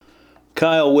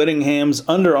Kyle Whittingham's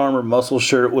Under Armour muscle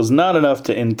shirt was not enough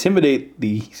to intimidate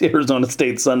the Arizona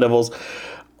State Sun Devils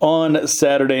on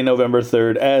Saturday, November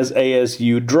 3rd, as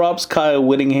ASU drops Kyle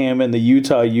Whittingham and the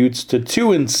Utah Utes to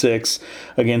 2-6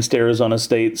 against Arizona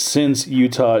State since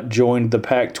Utah joined the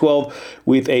Pac-12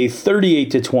 with a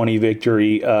 38-20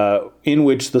 victory in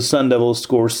which the Sun Devils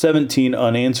score 17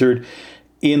 unanswered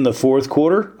in the fourth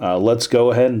quarter. Let's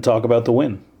go ahead and talk about the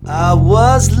win. I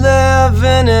was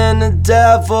living in a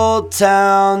devil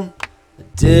town. I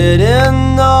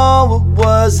didn't know it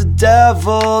was a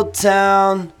devil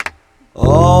town.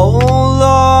 Oh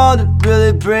Lord, it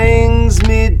really brings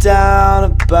me down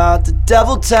about the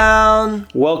devil town.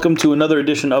 Welcome to another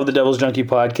edition of the Devil's Junkie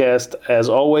Podcast. As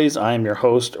always, I am your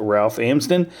host, Ralph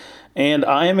Amsden, and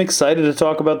I am excited to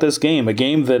talk about this game, a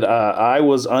game that I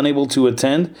was unable to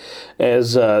attend,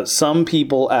 as some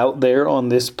people out there on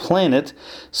this planet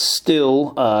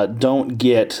still don't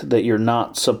get that you're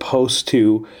not supposed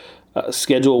to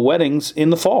schedule weddings in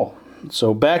the fall.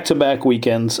 So back-to-back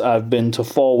weekends, I've been to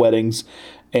fall weddings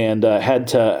and had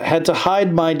to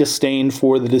hide my disdain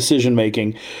for the decision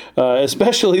making,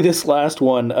 especially this last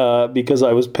one because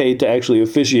I was paid to actually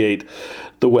officiate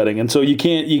the wedding, and so you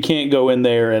can't go in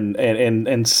there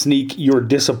and sneak your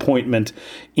disappointment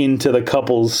into the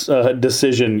couple's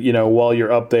decision, while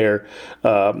you're up there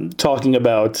talking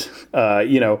about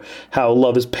how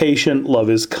love is patient, love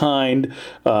is kind,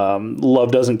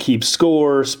 love doesn't keep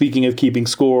score. Speaking of keeping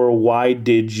score, why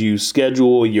did you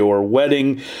schedule your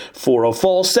wedding for a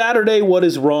fall Saturday? What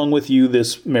is wrong with you?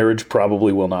 This marriage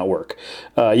probably will not work.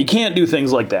 You can't do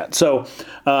things like that. So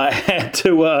I had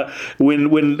to when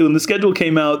the schedule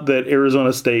came out that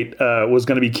Arizona State was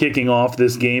going to be kicking off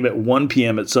this game at 1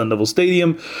 p.m. at Sun Devil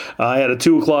Stadium. I had a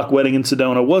 2 o'clock wedding in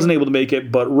Sedona. Wasn't able to make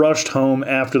it, but rushed home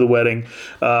after the wedding.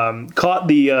 Caught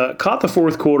the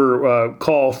fourth quarter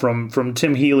call from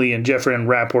Tim Healy and Jeffrey and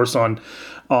Rapphorse on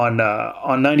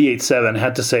 98.7.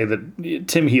 Had to say that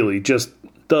Tim Healy just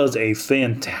does a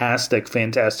fantastic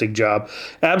job.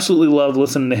 Absolutely loved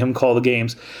listening to him call the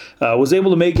games. Was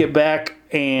able to make it back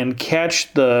and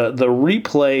catch the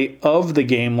replay of the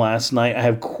game last night. I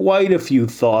have quite a few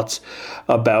thoughts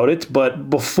about it, but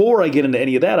before I get into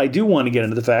any of that, I do want to get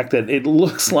into the fact that it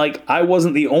looks like I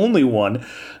wasn't the only one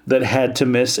that had to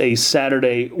miss a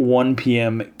Saturday 1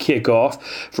 p.m. kickoff.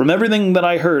 From everything that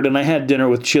I heard, and I had dinner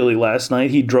with Chili last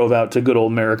night, he drove out to good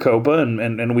old Maricopa,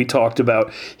 and we talked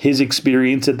about his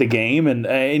experience at the game,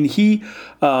 and he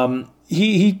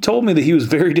told me that he was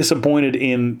very disappointed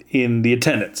in the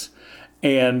attendance.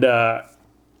 And,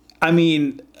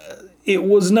 it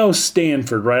was no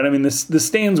Stanford, right? I mean, the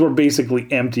stands were basically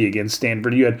empty against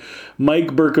Stanford. You had Mike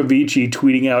Bercovici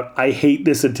tweeting out, "I hate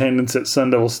this attendance at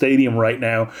Sun Devil Stadium right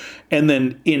now." And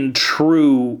then in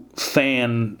true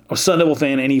Sun Devil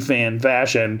fan, any fan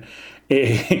fashion,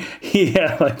 he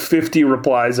had like 50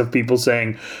 replies of people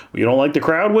saying, "Well, you don't like the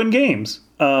crowd, win games."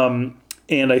 And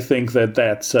I think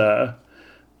that's...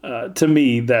 to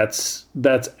me, that's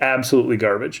absolutely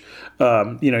garbage.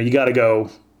 You got to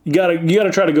go. You got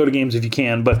to try to go to games if you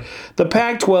can. But the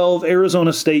Pac-12,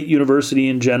 Arizona State University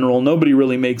in general, nobody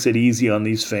really makes it easy on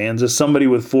these fans. As somebody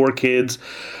with 4 kids,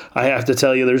 I have to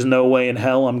tell you, there's no way in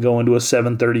hell I'm going to a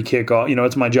 7:30 kickoff.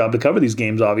 It's my job to cover these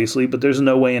games, obviously, but there's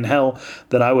no way in hell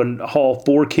that I would haul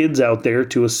 4 kids out there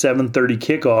to a 7:30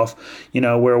 kickoff,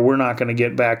 where we're not going to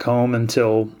get back home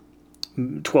until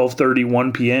 12:30,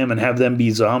 1 p.m. and have them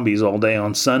be zombies all day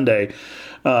on Sunday.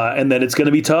 And then it's going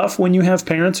to be tough when you have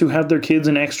parents who have their kids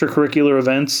in extracurricular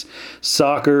events,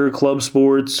 soccer, club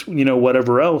sports,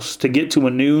 whatever else, to get to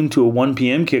a noon to a 1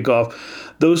 p.m. kickoff.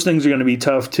 Those things are going to be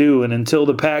tough too. And until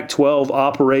the Pac-12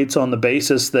 operates on the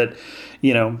basis that,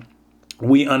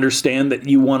 we understand that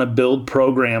you want to build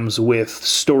programs with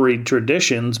storied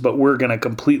traditions, but we're going to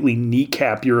completely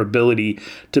kneecap your ability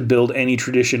to build any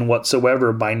tradition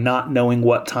whatsoever by not knowing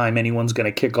what time anyone's going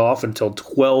to kick off until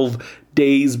 12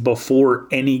 days before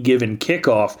any given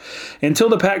kickoff. Until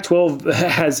the Pac-12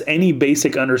 has any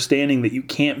basic understanding that you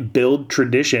can't build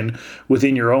tradition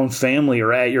within your own family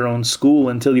or at your own school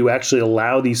until you actually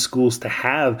allow these schools to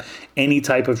have any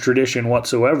type of tradition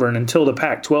whatsoever, and until the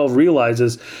Pac-12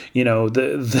 realizes, you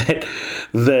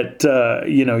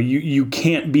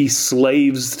can't be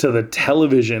slaves to the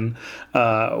television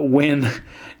when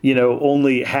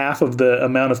only half of the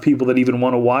amount of people that even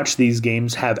want to watch these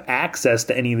games have access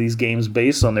to any of these games games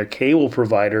based on their cable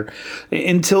provider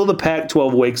until the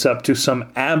Pac-12 wakes up to some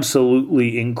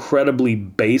absolutely incredibly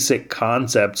basic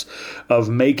concepts of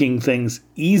making things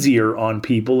easier on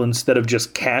people instead of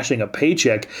just cashing a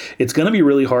paycheck. It's going to be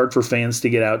really hard for fans to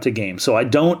get out to games. So I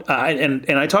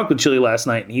talked with Chili last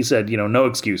night, and he said, no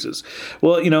excuses.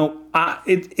 Well,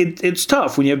 it's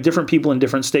tough when you have different people in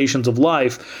different stations of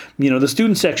life. The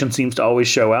student section seems to always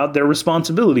show out. Their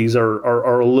responsibilities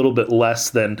are a little bit less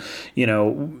than,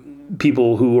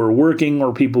 people who are working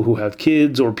or people who have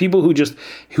kids or people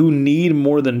who need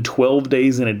more than 12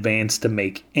 days in advance to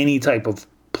make any type of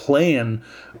plan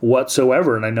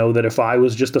whatsoever. And I know that if I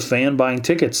was just a fan buying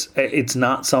tickets, it's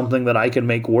not something that I can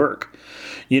make work.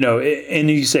 And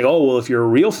you say, oh, well, if you're a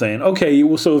real fan, okay,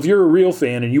 well, so if you're a real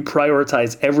fan and you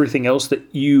prioritize everything else that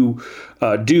you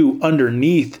do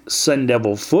underneath Sun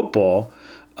Devil football,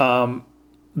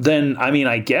 then,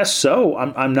 I guess so.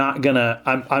 I'm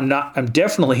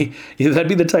definitely, that'd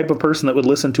be the type of person that would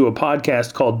listen to a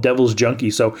podcast called Devil's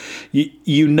Junkie. So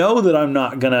you know that I'm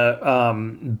not going to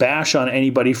bash on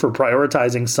anybody for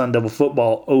prioritizing Sun Devil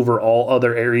football over all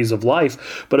other areas of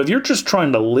life. But if you're just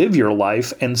trying to live your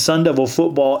life and Sun Devil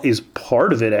football is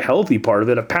part of it, a healthy part of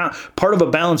it, part of a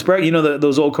balanced bracket,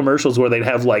 those old commercials where they'd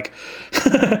have like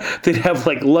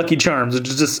Lucky Charms, which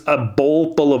is just a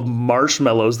bowl full of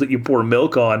marshmallows that you pour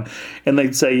milk on, and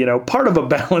they'd say, part of a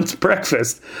balanced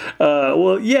breakfast.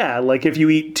 Well, yeah, like if you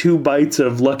eat 2 bites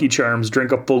of Lucky Charms,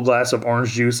 drink a full glass of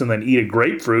orange juice, and then eat a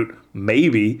grapefruit,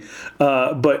 maybe.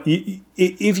 But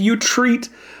if you treat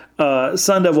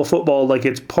Sun Devil football like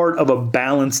it's part of a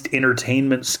balanced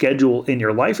entertainment schedule in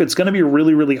your life, it's going to be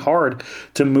really, really hard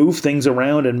to move things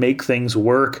around and make things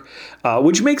work,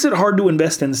 which makes it hard to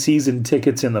invest in season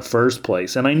tickets in the first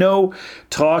place. And I know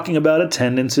talking about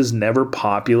attendance is never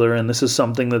popular, and this is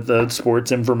something that the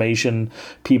sports information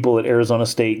people at Arizona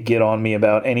State get on me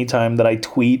about anytime that I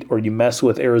tweet or you mess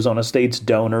with Arizona State's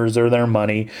donors or their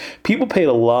money. People paid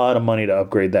a lot of money to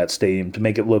upgrade that stadium, to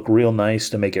make it look real nice,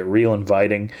 to make it real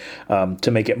inviting,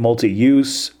 to make it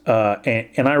multi-use,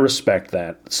 and I respect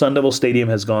that. Sun Devil Stadium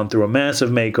has gone through a massive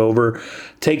makeover,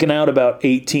 taken out about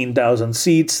 18,000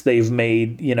 seats. They've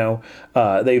made,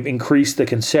 they've increased the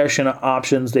concession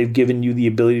options. They've given you the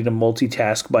ability to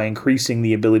multitask by increasing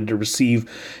the ability to receive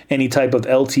any type of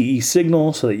LTE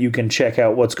signal so that you can check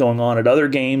out what's going on at other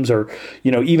games, or,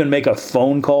 even make a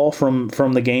phone call from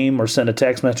the game or send a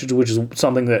text message, which is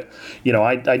something that,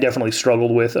 I definitely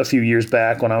struggled with a few years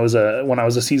back when I was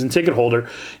a season ticket holder.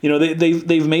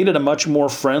 They've made it a much more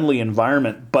friendly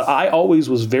environment, but I always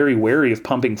was very wary of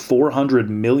pumping $400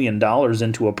 million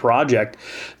into a project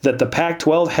that the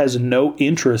Pac-12 has no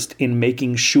interest in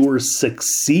making sure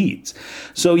succeeds.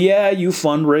 So yeah, you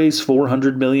fundraise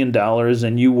 $400 million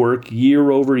and you work year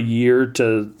over year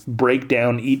to break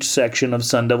down each section of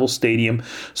Sun Devil Stadium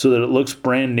so that it looks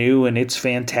brand new and it's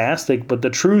fantastic. But the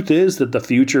truth is that the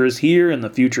future is here, and the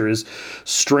future is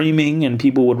streaming, and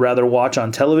people would rather watch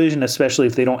on television, especially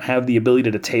if they don't have the ability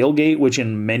to tailgate, which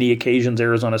in many occasions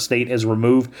Arizona State has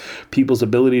removed people's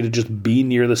ability to just be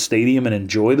near the stadium and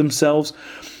enjoy themselves.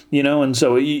 And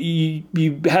so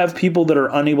you have people that are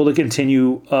unable to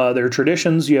continue their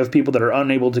traditions. You have people that are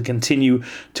unable to continue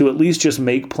to at least just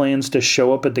make plans to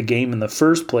show up at the game in the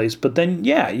first place. But then,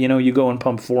 you go and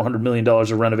pump $400 million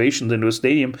of renovations into a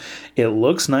stadium. It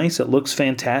looks nice. It looks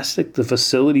fantastic. The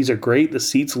facilities are great. The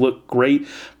seats look great.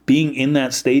 Being in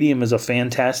that stadium is a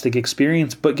fantastic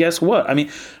experience. But guess what?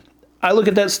 I look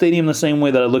at that stadium the same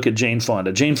way that I look at Jane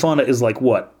Fonda. Jane Fonda is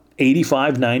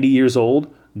 85, 90 years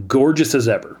old? Gorgeous as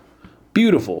ever.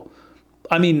 Beautiful.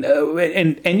 And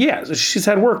yeah, she's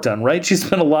had work done, right? She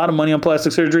spent a lot of money on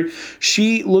plastic surgery.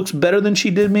 She looks better than she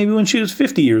did maybe when she was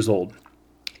 50 years old.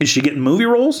 Is she getting movie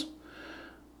roles?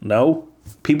 No.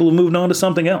 People have moved on to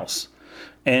something else.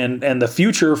 And the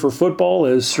future for football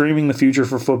is streaming. The future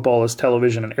for football is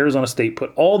television. And Arizona State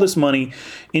put all this money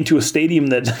into a stadium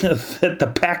that that the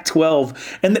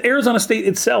Pac-12 and the Arizona State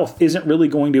itself isn't really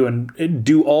going to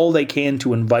do all they can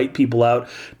to invite people out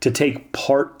to take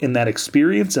part in that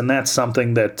experience. And that's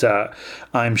something that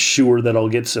I'm sure that I'll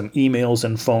get some emails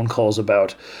and phone calls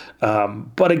about.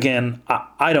 But again,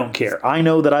 I don't care. I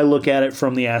know that I look at it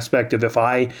from the aspect of if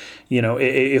I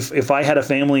had a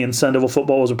family and Sun Devil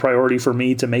football was a priority for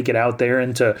me to make it out there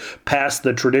and to pass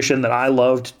the tradition that I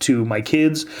loved to my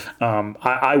kids,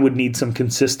 I would need some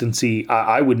consistency.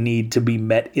 I would need to be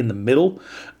met in the middle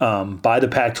by the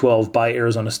Pac-12, by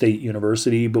Arizona State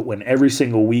University. But when every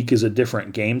single week is a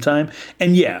different game time,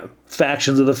 and yeah,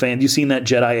 factions of the fans. You've seen that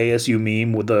Jedi ASU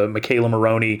meme with the Michaela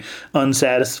Maroney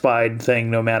unsatisfied thing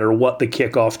no matter what the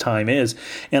kickoff time is.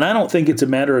 And I don't think it's a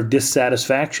matter of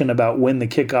dissatisfaction about when the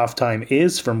kickoff time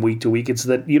is from week to week. It's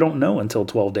that you don't know until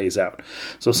 12 days out.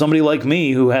 So somebody like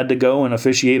me who had to go and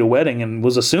officiate a wedding and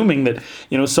was assuming that,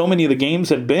 so many of the games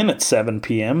had been at 7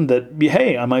 p.m. that,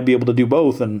 hey, I might be able to do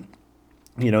both. And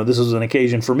this was an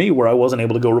occasion for me where I wasn't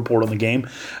able to go report on the game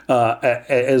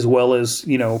as well as,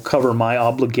 cover my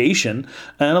obligation.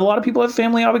 And a lot of people have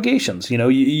family obligations.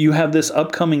 You have this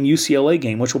upcoming UCLA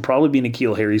game, which will probably be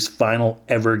N'Keal Harry's final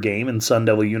ever game in Sun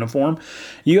Devil uniform.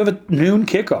 You have a noon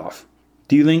kickoff.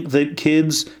 Do you think that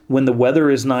kids, when the weather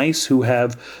is nice, who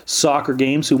have soccer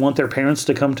games, who want their parents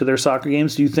to come to their soccer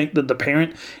games, do you think that the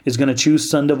parent is going to choose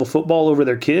Sun Devil football over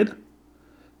their kid?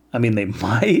 I mean, they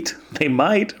might,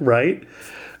 right?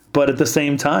 But at the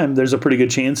same time, there's a pretty good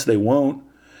chance they won't.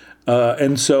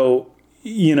 And so,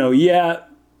 you've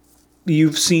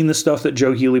seen the stuff that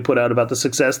Joe Healy put out about the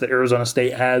success that Arizona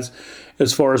State has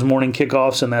as far as morning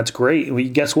kickoffs, and that's great. Well,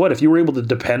 guess what? If you were able to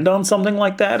depend on something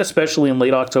like that, especially in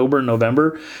late October and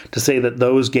November, to say that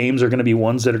those games are going to be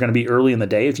ones that are going to be early in the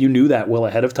day, if you knew that well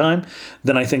ahead of time,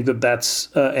 then I think that that's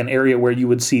an area where you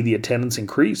would see the attendance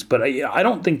increase. But I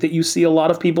don't think that you see a lot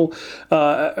of people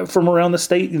from around the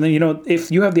state.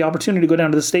 If you have the opportunity to go down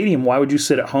to the stadium, why would you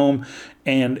sit at home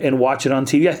and watch it on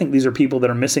TV? I think these are people that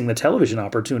are missing the television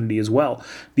opportunity as well.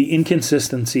 The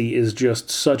inconsistency is just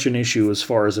such an issue as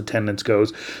far as attendance goes.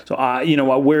 So,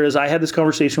 whereas I had this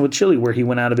conversation with Chili where he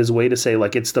went out of his way to say,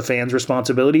 like, it's the fans'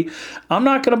 responsibility, I'm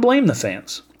not going to blame the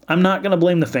fans. I'm not going to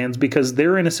blame the fans because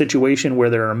they're in a situation where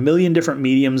there are a million different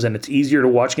mediums and it's easier to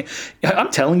watch.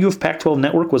 I'm telling you, if Pac-12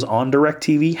 Network was on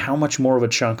DirecTV, how much more of a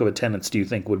chunk of attendance do you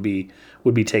think would be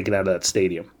taken out of that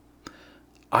stadium?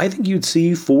 I think you'd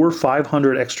see 400 or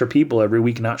 500 extra people every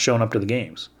week not showing up to the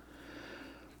games.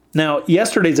 Now,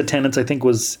 yesterday's attendance, I think,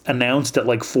 was announced at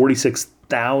like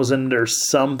 46,000 or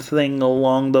something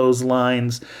along those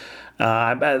lines.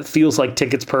 It feels like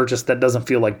tickets purchased. That doesn't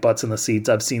feel like butts in the seats.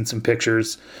 I've seen some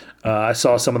pictures. I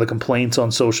saw some of the complaints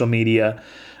on social media.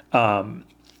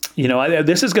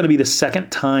 This is going to be the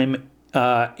second time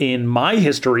in my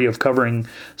history of covering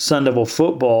Sun Devil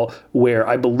football where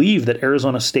I believe that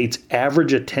Arizona State's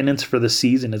average attendance for the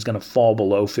season is going to fall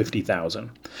below 50,000.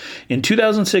 In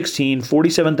 2016,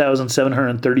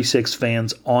 47,736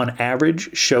 fans on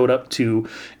average showed up to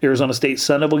Arizona State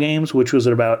Sun Devil games, which was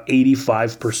at about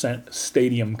 85%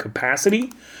 stadium capacity.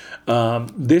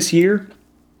 This year,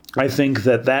 I think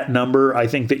that number, I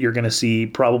think that you're going to see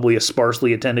probably a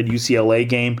sparsely attended UCLA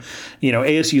game.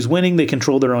 ASU's winning. They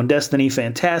control their own destiny.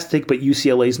 Fantastic. But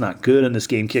UCLA's not good, and this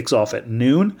game kicks off at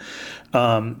noon.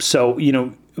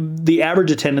 The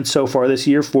average attendance so far this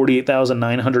year,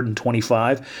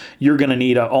 48,925. You're going to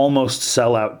need an almost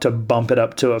sellout to bump it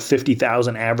up to a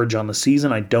 50,000 average on the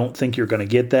season. I don't think you're going to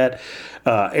get that.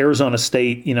 Arizona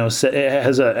State,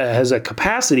 has a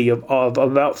capacity of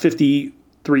about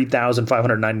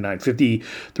 53,599,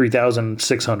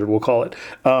 53,600, we'll call it.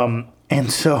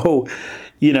 And so,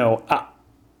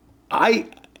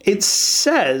 it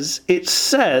says,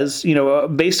 based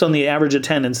on the average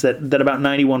attendance that about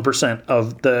 91%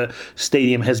 of the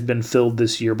stadium has been filled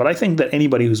this year. But I think that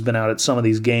anybody who's been out at some of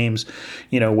these games,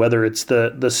 whether it's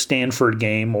the Stanford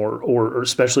game or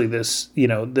especially this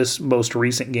most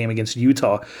recent game against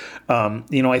Utah,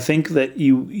 I think that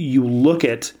you look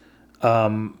at,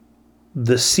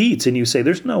 the seats and you say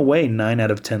there's no way 9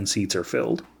 out of 10 seats are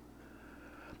filled.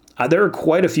 There are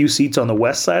quite a few seats on the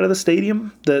west side of the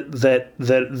stadium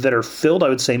that are filled. I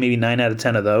would say maybe 9 out of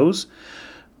 10 of those.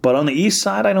 But on the east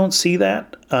side, I don't see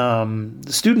that. The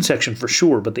student section for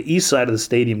sure, but the east side of the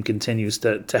stadium continues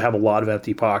to have a lot of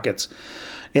empty pockets.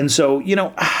 And so,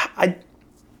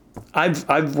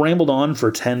 I've rambled on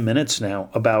for 10 minutes now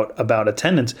about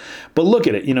attendance, but look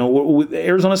at it.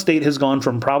 Arizona State has gone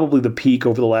from probably the peak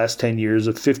over the last 10 years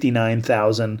of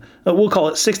 59,000, we'll call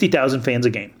it 60,000 fans a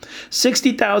game.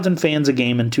 60,000 fans a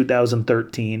game in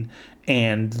 2013,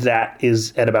 and that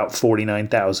is at about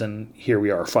 49,000. Here we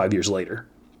are 5 years later.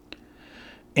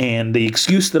 And the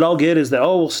excuse that I'll get is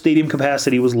that, stadium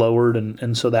capacity was lowered,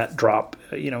 and so that drop,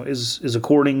 is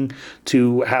according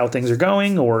to how things are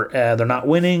going, or they're not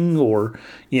winning, or,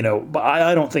 but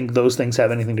I don't think those things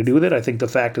have anything to do with it. I think the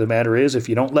fact of the matter is, if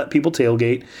you don't let people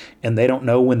tailgate and they don't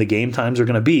know when the game times are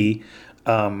going to be,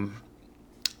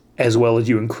 as well as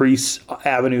you increase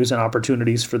avenues and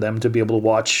opportunities for them to be able to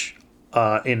watch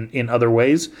in other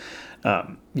ways,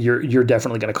 you're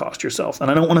definitely going to cost yourself. And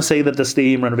I don't want to say that the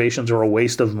stadium renovations are a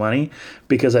waste of money,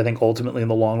 because I think ultimately in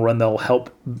the long run they'll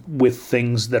help with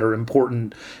things that are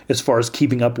important as far as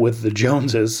keeping up with the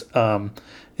Joneses.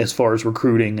 as far as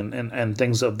recruiting and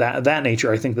things of that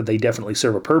nature. I think that they definitely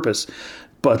serve a purpose.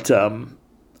 But,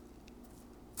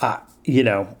 you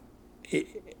know,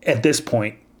 at this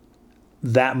point,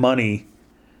 that money,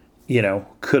 you know,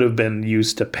 could have been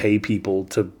used to pay people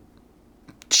to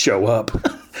show up.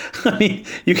 I mean,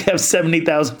 you could have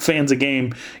 70,000 fans a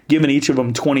game, giving each of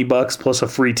them $20 plus a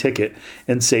free ticket,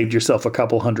 and saved yourself a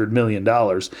couple $100 million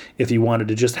if you wanted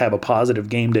to just have a positive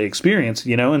game day experience,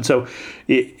 you know? And so,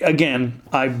 again,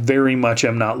 I very much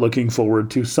am not looking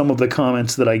forward to some of the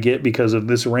comments that I get because of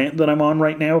this rant that I'm on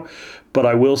right now. But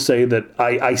I will say that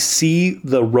I see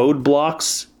the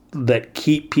roadblocks that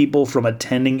keep people from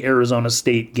attending Arizona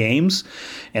State games.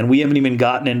 And we haven't even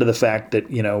gotten into the fact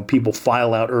that, you know, people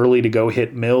file out early to go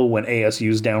hit Mill when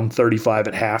ASU's down 35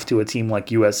 at half to a team like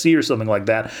USC or something like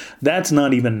that. That's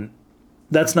not even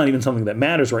something that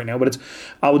matters right now. But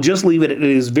I will just leave it. It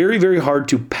is very, very hard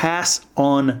to pass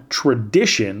on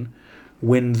tradition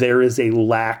when there is a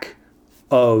lack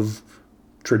of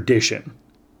tradition.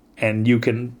 And you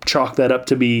can chalk that up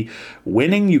to be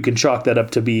winning. You can chalk that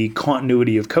up to be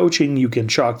continuity of coaching. You can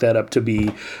chalk that up to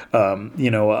be,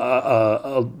 you know,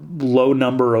 a low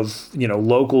number of, you know,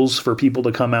 locals for people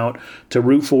to come out to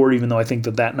root for, even though I think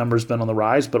that number's been on the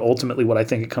rise. But ultimately what I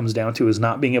think it comes down to is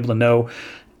not being able to know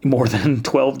more than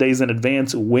 12 days in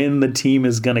advance when the team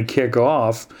is going to kick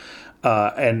off.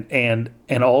 And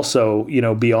also, you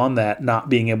know, beyond that, not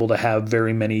being able to have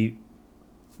very many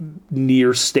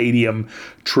near stadium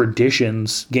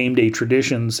traditions, game day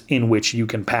traditions, in which you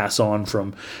can pass on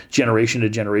from generation to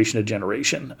generation to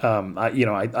generation.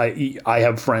 I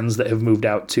have friends that have moved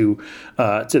out to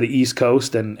the East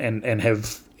Coast and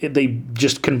they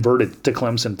just converted to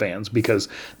Clemson fans because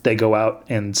they go out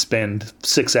and spend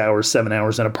 6 hours, 7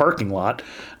 hours in a parking lot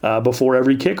before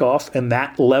every kickoff, and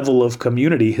that level of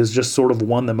community has just sort of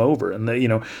won them over. And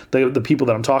the people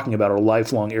that I'm talking about are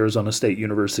lifelong Arizona State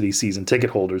University season ticket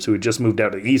holders who had just moved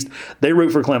out to the East. They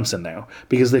root for Clemson now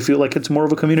because they feel like it's more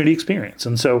of a community experience.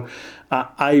 And so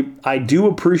I do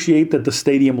appreciate that the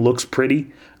stadium looks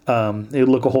pretty. It would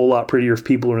look a whole lot prettier if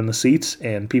people are in the seats,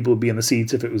 and people would be in the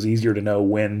seats if it was easier to know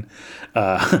when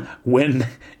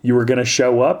you were going to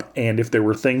show up, and if there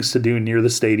were things to do near the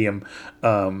stadium,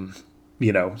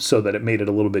 so that it made it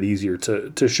a little bit easier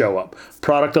to show up.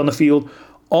 Product on the field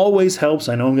always helps.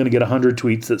 I know I'm going to get 100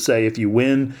 tweets that say if you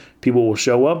win, people will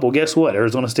show up. Well, guess what?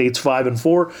 Arizona State's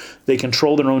 5-4. They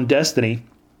control their own destiny.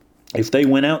 If they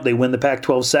win out, they win the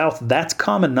Pac-12 South. That's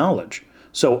common knowledge.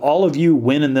 So all of you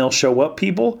win and they'll show up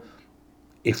people.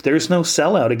 If there's no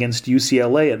sellout against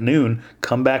UCLA at noon,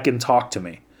 come back and talk to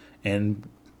me. And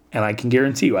I can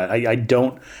guarantee you, I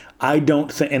don't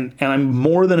think, and I'm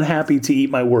more than happy to eat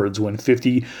my words when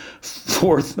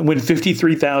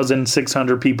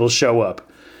 53,600 people show up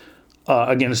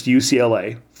against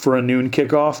UCLA for a noon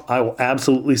kickoff. I will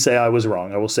absolutely say I was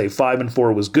wrong. I will say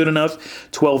 5-4 was good enough.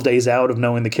 12 days out of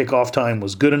knowing the kickoff time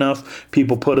was good enough.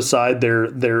 People put aside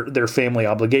their family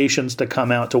obligations to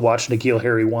come out to watch N'Keal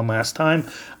Harry one last time.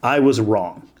 I was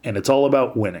wrong, and it's all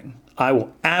about winning. I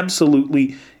will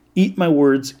absolutely eat my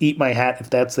words, eat my hat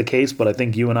if that's the case, but I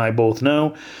think you and I both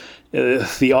know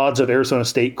the odds of Arizona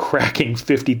State cracking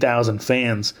 50,000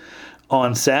 fans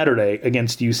on Saturday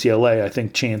against UCLA, I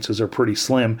think chances are pretty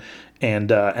slim, and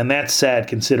that's sad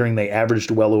considering they averaged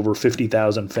well over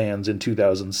 50,000 fans in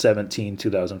 2017,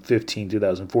 2015,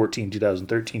 2014,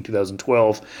 2013,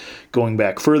 2012, going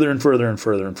back further and further and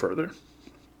further and further.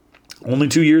 Only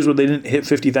 2 years where they didn't hit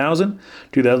 50,000,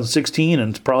 2016, and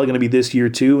it's probably going to be this year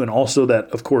too. And also that,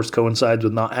 of course, coincides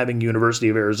with not having University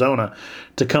of Arizona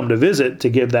to come to visit to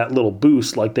give that little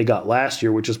boost like they got last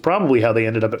year, which is probably how they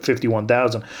ended up at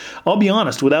 51,000. I'll be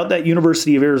honest, without that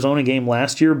University of Arizona game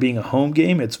last year being a home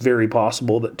game, it's very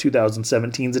possible that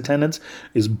 2017's attendance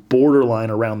is borderline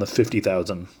around the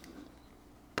 50,000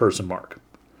 person mark.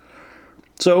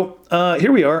 So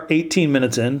here we are, 18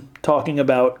 minutes in, talking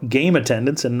about game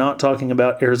attendance and not talking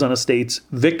about Arizona State's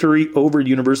victory over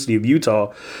University of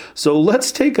Utah. So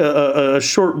let's take a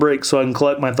short break so I can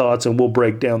collect my thoughts, and we'll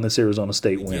break down this Arizona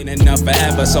State win. Ain't enough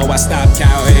forever, so I stopped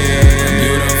counting.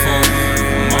 Beautiful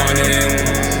morning,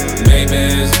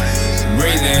 babies,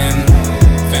 breathing,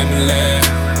 family,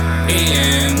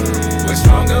 eating. We're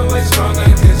stronger,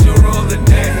 cause you rule the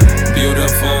day.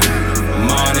 Beautiful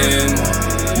morning,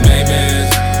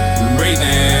 babies,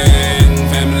 breathing,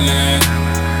 family,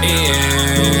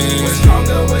 eating. We're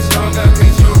stronger,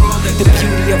 cause you rule the day. The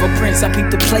beauty of a prince, I peep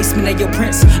the placement of your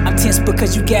prints. I'm tense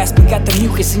because you gasping, got the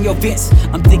mucus in your vents.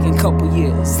 I'm thinking couple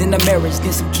years, then a marriage,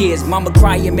 then some kids. Mama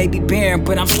crying, maybe barren,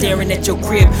 but I'm staring at your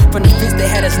crib. From the fence that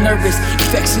had us nervous,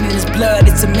 infection in his blood,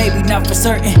 it's a maybe, not for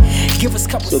certain. Give us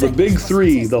couple So the big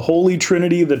three, the holy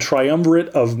trinity, the triumvirate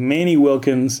of Manny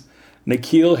Wilkins,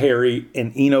 N'Keal Harry,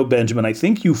 and Eno Benjamin. I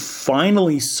think you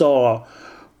finally saw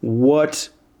what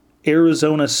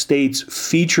Arizona State's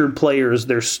featured players,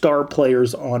 their star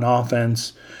players on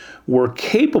offense, were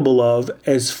capable of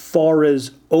as far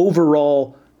as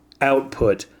overall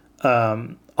output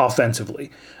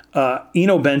offensively.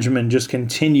 Eno Benjamin just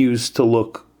continues to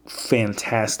look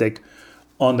fantastic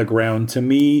on the ground. To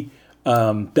me,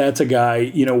 that's a guy,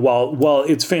 while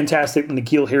it's fantastic that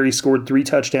N'Keal Harry scored 3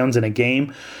 touchdowns in a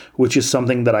game, which is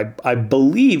something that I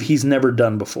believe he's never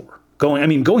done before.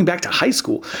 Going back to high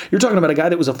school, you're talking about a guy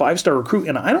that was a 5-star recruit,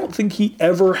 and I don't think he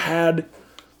ever had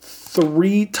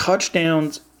 3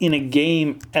 touchdowns in a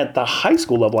game at the high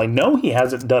school level. I know he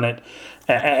hasn't done it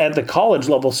at the college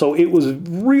level, so it was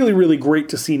really, really great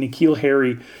to see N'Keal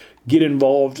Harry get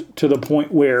involved to the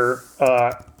point where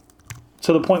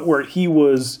he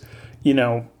was,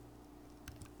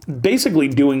 basically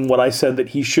doing what I said that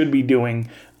he should be doing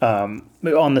on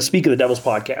the Speak of the Devils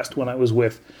podcast when I was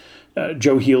with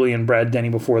Joe Healy and Brad Denny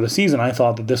before the season. I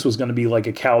thought that this was going to be like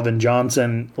a Calvin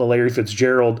Johnson, Larry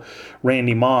Fitzgerald,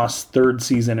 Randy Moss third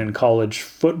season in college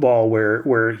football,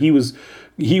 where he was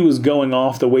going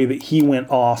off the way that he went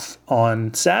off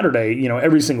on Saturday,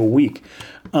 every single week.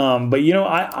 But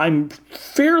I'm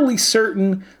fairly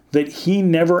certain that he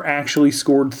never actually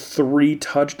scored 3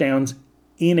 touchdowns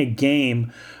in a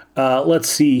game. Let's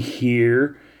see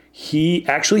here. He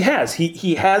actually has.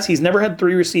 He has. He's never had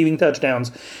 3 receiving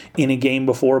touchdowns in a game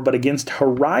before, but against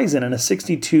Horizon in a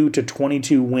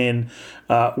 62-22 win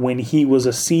when he was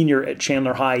a senior at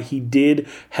Chandler High, he did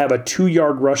have a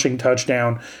 2-yard rushing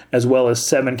touchdown as well as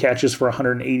 7 catches for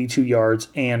 182 yards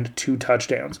and 2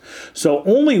 touchdowns. So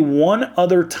only one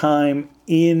other time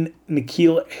in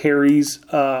N'Keal Harry's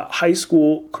high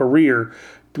school career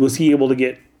was he able to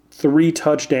get 3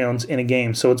 touchdowns in a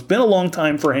game. So it's been a long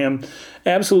time for him.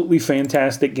 Absolutely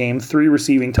fantastic game. 3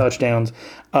 receiving touchdowns.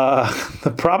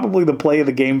 Probably the play of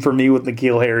the game for me with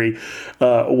N'Keal Harry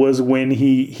was when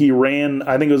he ran,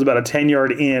 I think it was about a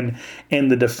 10-yard in, and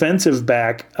the defensive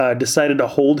back decided to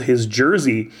hold his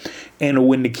jersey. And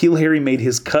when N'Keal Harry made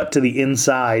his cut to the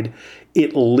inside,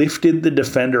 it lifted the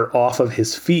defender off of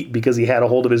his feet because he had a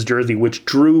hold of his jersey, which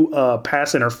drew a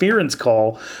pass interference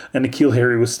call, and N'Keal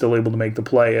Harry was still able to make the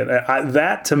play. And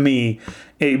that, to me,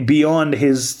 beyond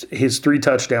his 3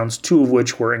 touchdowns, 2 of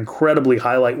which were incredibly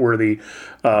highlight worthy,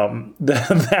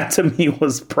 that to me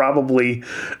was probably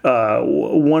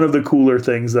one of the cooler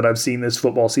things that I've seen this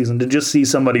football season, to just see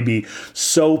somebody be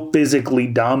so physically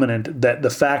dominant that the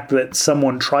fact that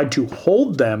someone tried to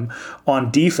hold them on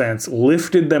defense,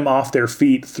 lifted them off their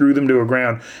feet, threw them to a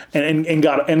ground, and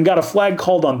got a flag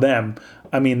called on them.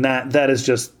 I mean, that is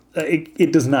just,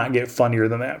 it does not get funnier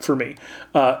than that for me.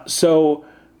 So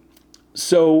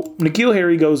N'Keal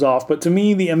Harry goes off, but to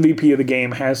me, the MVP of the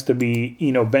game has to be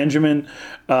Benjamin.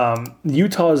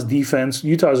 Utah's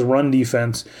run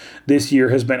defense this year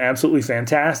has been absolutely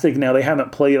fantastic. Now, they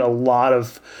haven't played a lot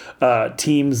of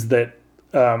teams that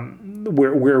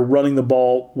where running the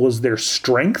ball was their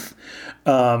strength.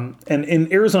 And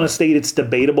in Arizona State, it's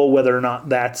debatable whether or not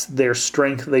that's their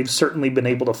strength. They've certainly been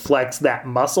able to flex that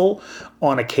muscle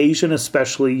on occasion,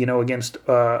 especially, against,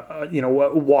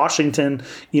 Washington.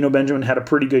 Benjamin had a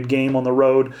pretty good game on the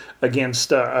road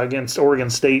against Oregon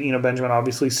State. Benjamin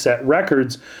obviously set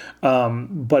records,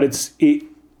 but it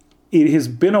has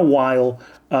been a while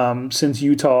since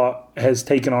Utah has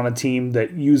taken on a team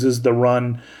that uses the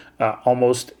run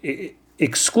almost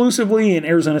exclusively, and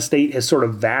Arizona State has sort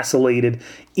of vacillated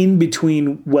in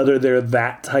between whether they're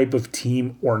that type of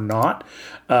team or not.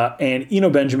 And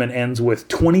Eno Benjamin ends with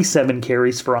 27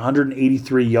 carries for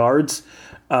 183 yards,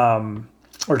 or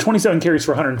 27 carries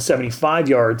for 175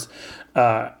 yards,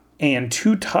 and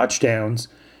 2 touchdowns.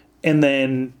 And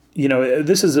then,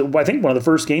 this is, I think, one of the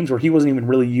first games where he wasn't even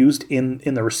really used in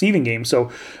the receiving game.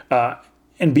 So,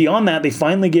 and beyond that, they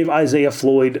finally gave Isaiah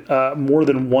Floyd more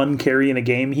than 1 carry in a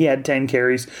game. He had 10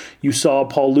 carries. You saw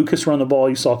Paul Lucas run the ball.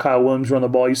 You saw Kyle Williams run the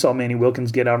ball. You saw Manny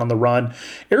Wilkins get out on the run.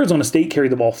 Arizona State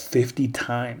carried the ball 50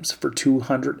 times for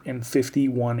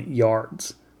 251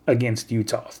 yards against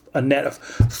Utah. A net of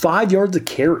 5 yards a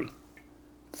carry.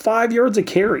 5 yards a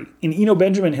carry. And Eno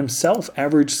Benjamin himself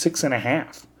averaged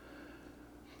 6.5.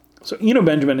 So Eno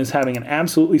Benjamin is having an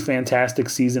absolutely fantastic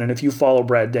season, and if you follow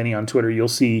Brad Denny on Twitter, you'll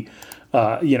see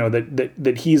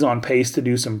that he's on pace to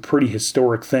do some pretty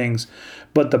historic things.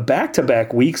 But the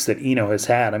back-to-back weeks that Eno has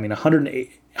had, I mean,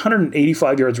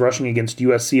 185 yards rushing against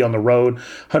USC on the road,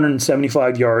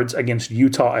 175 yards against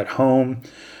Utah at home.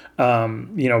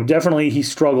 Definitely he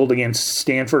struggled against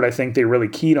Stanford. I think they really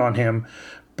keyed on him.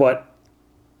 But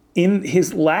in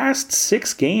his last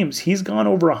 6 games, he's gone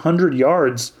over 100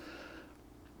 yards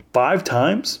 5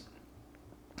 times.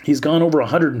 He's gone over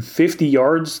 150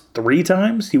 yards 3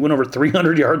 times. He went over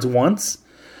 300 yards once.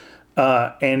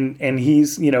 And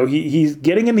he's, he's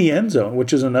getting in the end zone,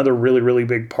 which is another really, really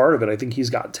big part of it. I think he's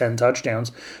got 10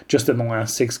 touchdowns just in the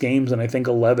last 6 games, and I think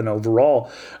 11 overall.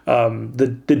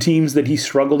 The teams that he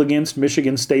struggled against,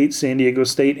 Michigan State, San Diego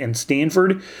State, and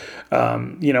Stanford,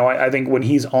 I think when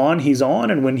he's on,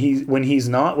 and when he's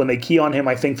not, when they key on him,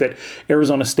 I think that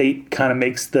Arizona State kind of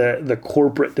makes the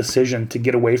corporate decision to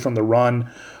get away from the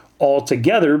run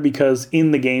altogether, because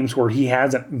in the games where he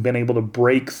hasn't been able to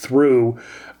break through,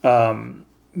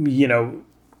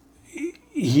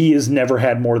 he has never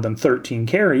had more than 13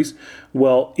 carries.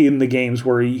 Well, in the games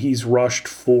where he's rushed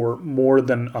for more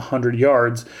than 100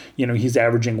 yards, he's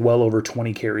averaging well over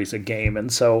 20 carries a game.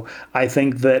 And so I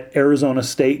think that Arizona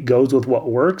State goes with what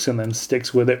works and then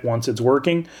sticks with it once it's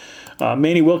working.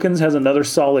 Manny Wilkins has another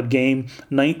solid game,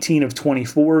 19 of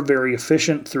 24, very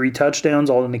efficient, 3 touchdowns,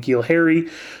 all to N'Keal Harry,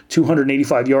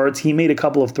 285 yards. He made a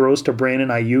couple of throws to Brandon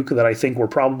Ayuk that I think were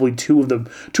probably 2 or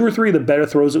 3 of the better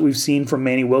throws that we've seen from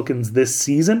Manny Wilkins this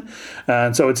season.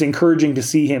 And so it's encouraging to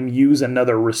see him use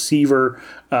another receiver.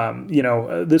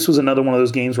 This was another one of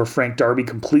those games where Frank Darby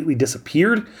completely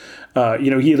disappeared. He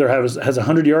either has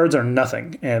 100 yards or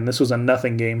nothing, and this was a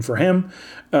nothing game for him.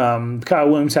 Kyle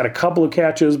Williams had a couple of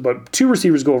catches, but 2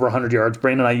 receivers go over 100 yards.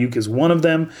 Brandon Ayuk is one of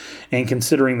them, and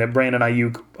considering that Brandon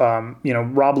Ayuk,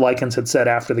 Rob Likens had said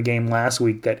after the game last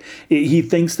week that he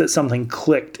thinks that something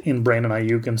clicked in Brandon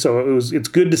Ayuk, and so it's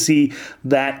good to see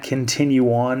that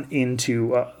continue on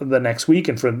into the next week,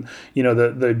 and for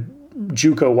the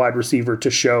JUCO wide receiver to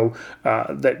show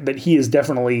that he is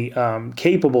definitely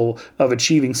capable of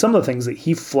achieving some of the things that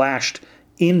he flashed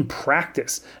in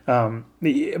practice. Brandon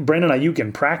Ayuk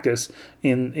in practice,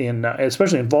 in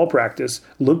especially in fall practice,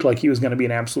 looked like he was going to be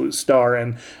an absolute star,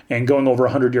 and going over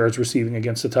 100 yards receiving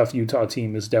against a tough Utah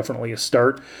team is definitely a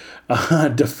start.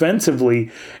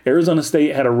 Defensively, Arizona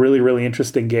State had a really, really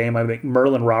interesting game. I think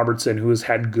Merlin Robertson, who has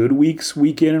had good weeks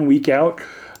week in and week out,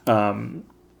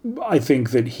 I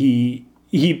think that he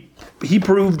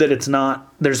proved that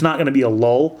there's not going to be a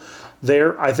lull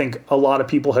there. I think a lot of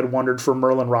people had wondered for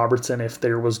Merlin Robertson if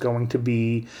there was going to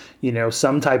be,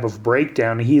 some type of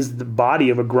breakdown. He's the body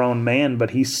of a grown man,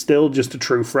 but he's still just a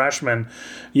true freshman.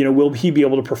 Will he be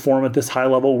able to perform at this high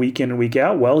level week in and week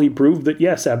out? Well, he proved that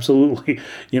yes, absolutely.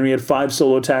 He had 5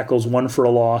 solo tackles, 1 for a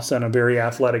loss, and a very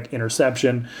athletic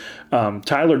interception.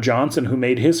 Tyler Johnson, who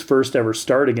made his first ever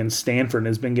start against Stanford and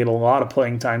has been getting a lot of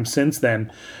playing time since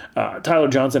then. Tyler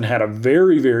Johnson had a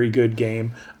very, very good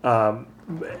game.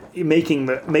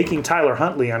 Making Tyler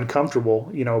Huntley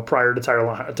uncomfortable, prior to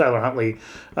Tyler Huntley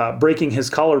breaking his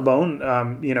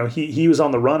collarbone. He was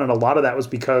on the run, and a lot of that was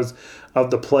because of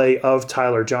the play of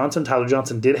Tyler Johnson. Tyler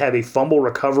Johnson did have a fumble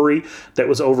recovery that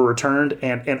was overturned,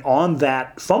 and on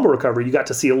that fumble recovery, you got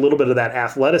to see a little bit of that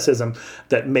athleticism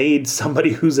that made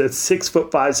somebody who's at 6'5",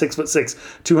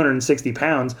 6'6", 260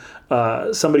 pounds,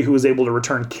 somebody who was able to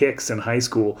return kicks in high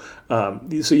school.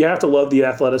 So you have to love the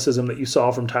athleticism that you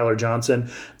saw from Tyler Johnson.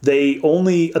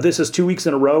 This is 2 weeks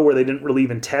in a row where they didn't really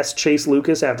even test Chase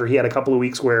Lucas after he had a couple of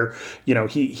weeks where,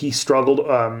 he struggled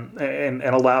and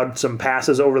allowed some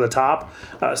passes over the top,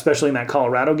 especially in that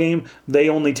Colorado game. They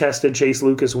only tested Chase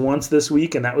Lucas once this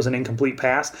week, and that was an incomplete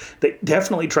pass. They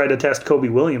definitely tried to test Kobe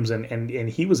Williams, and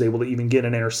he was able to even get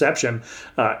an interception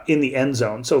in the end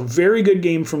zone. So very good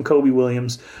game from Kobe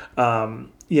Williams.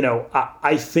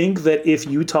 I think that if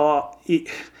Utah,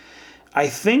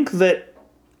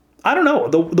 I don't know,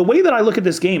 the way that I look at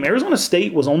this game, Arizona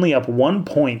State was only up 1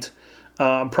 point.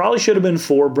 Probably should have been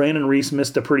 4. Brandon Reese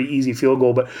missed a pretty easy field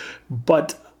goal,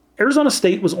 but Arizona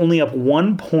State was only up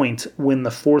 1 point when the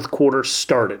fourth quarter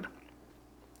started.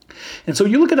 And so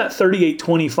you look at that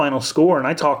 38-20 final score, and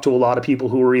I talked to a lot of people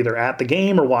who were either at the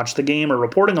game or watched the game or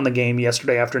reporting on the game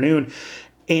yesterday afternoon.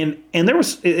 And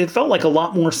it felt like a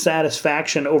lot more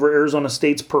satisfaction over Arizona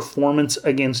State's performance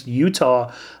against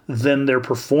Utah than their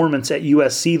performance at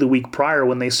USC the week prior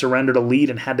when they surrendered a lead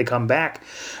and had to come back.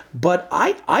 But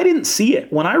I didn't see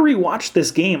it. When I rewatched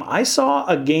this game, I saw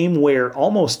a game where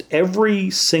almost every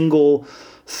single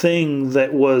thing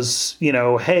that was,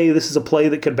 hey, this is a play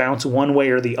that could bounce one way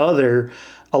or the other,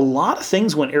 a lot of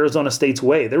things went Arizona State's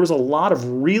way. There was a lot of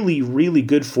really, really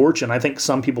good fortune. I think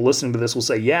some people listening to this will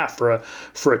say, yeah,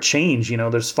 for a change,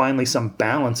 there's finally some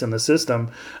balance in the system.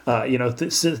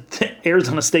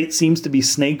 Arizona State seems to be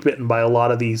snake bitten by a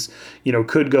lot of these,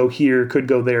 could go here, could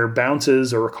go there,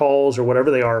 bounces or calls or whatever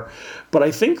they are. But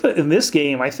I think that in this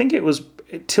game,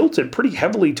 it tilted pretty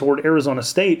heavily toward Arizona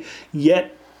State,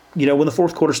 yet when the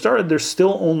fourth quarter started, they're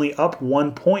still only up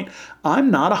 1 point.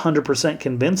 I'm not 100%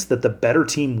 convinced that the better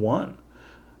team won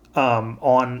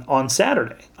on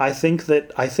Saturday. I think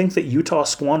that Utah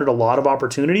squandered a lot of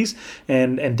opportunities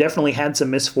and definitely had some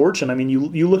misfortune. I mean,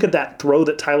 you look at that throw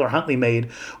that Tyler Huntley made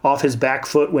off his back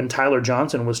foot when Tyler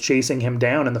Johnson was chasing him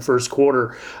down in the first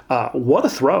quarter. What a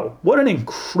throw. What an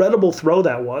incredible throw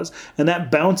that was. And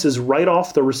that bounces right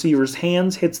off the receiver's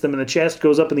hands, hits them in the chest,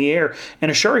 goes up in the air.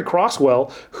 And Ashari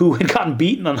Crosswell, who had gotten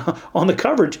beaten on the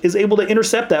coverage, is able to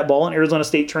intercept that ball, and Arizona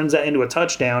State turns that into a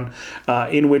touchdown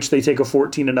in which they take a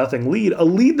 14-0 lead, a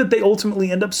lead that they ultimately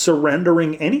end up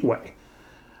surrendering anyway.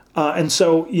 And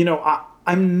so,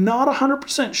 I'm not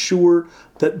 100% sure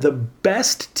that the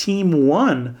best team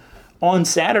won on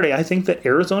Saturday. I think that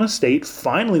Arizona State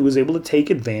finally was able to take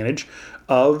advantage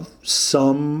of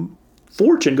some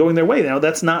fortune going their way. Now,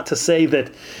 that's not to say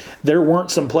that there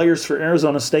weren't some players for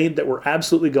Arizona State that were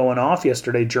absolutely going off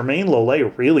yesterday. Jermaine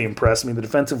Lole really impressed me, the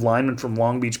defensive lineman from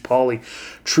Long Beach Poly,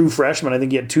 true freshman. I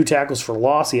think he had 2 tackles for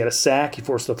loss. He had a sack. He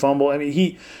forced a fumble. I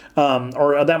mean,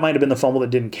 or that might have been the fumble that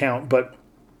didn't count, but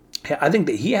I think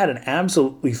that he had an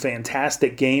absolutely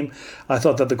fantastic game. I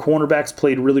thought that the cornerbacks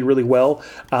played really, really well,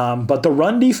 but the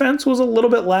run defense was a little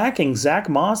bit lacking. Zach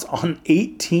Moss on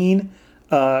 18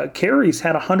 carries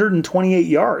had 128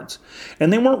 yards,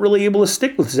 and they weren't really able to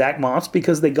stick with Zach Moss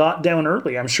because they got down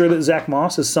early. I'm sure that Zach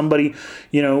Moss is somebody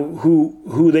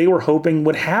who they were hoping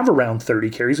would have around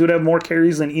 30 carries, would have more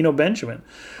carries than Eno Benjamin.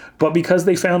 But because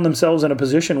they found themselves in a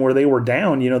position where they were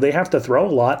down, they have to throw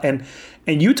a lot. And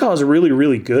Utah is really,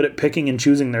 really good at picking and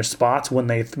choosing their spots when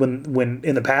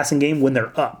in the passing game when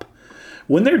they're up.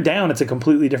 When they're down, it's a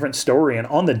completely different story. And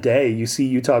on the day, you see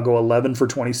Utah go 11 for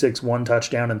 26, 1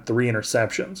 touchdown, and 3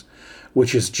 interceptions,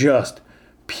 which is just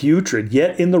putrid.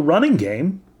 Yet in the running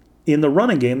game,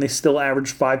 they still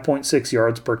averaged 5.6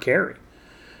 yards per carry.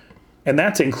 And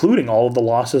that's including all of the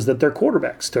losses that their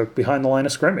quarterbacks took behind the line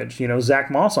of scrimmage.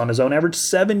 Zach Moss on his own averaged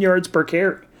 7 yards per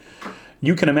carry.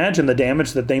 You can imagine the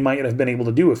damage that they might have been able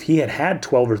to do if he had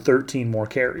 12 or 13 more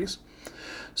carries.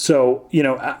 So,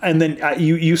 and then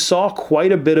you saw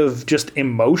quite a bit of just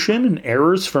emotion and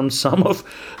errors from some of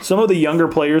the younger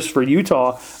players for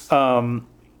Utah.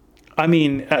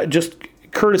 Just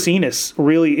Curtis Enos,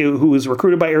 really, who was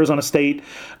recruited by Arizona State,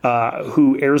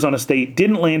 who Arizona State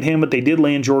didn't land him, but they did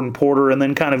land Jordan Porter, and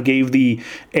then kind of gave the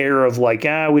air of like,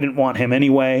 we didn't want him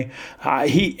anyway. I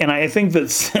think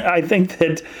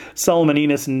that Solomon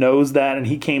Enos knows that, and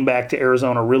he came back to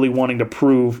Arizona really wanting to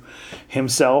prove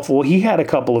himself. Well, he had a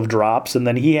couple of drops, and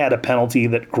then he had a penalty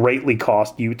that greatly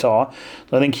cost Utah.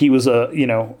 So I think he was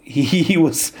he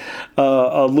was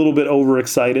a little bit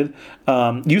overexcited.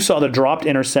 You saw the dropped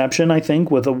interception, I think,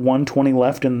 with a 1:20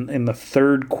 left in the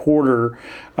third quarter.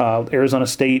 Arizona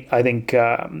State, I think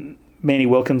Manny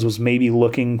Wilkins was maybe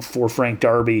looking for Frank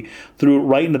Darby, threw it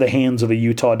right into the hands of a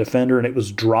Utah defender, and it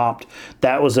was dropped.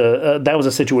 That was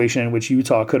a situation in which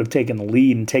Utah could have taken the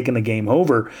lead and taken the game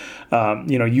over.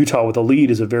 Utah with a lead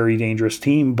is a very dangerous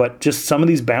team, but just some of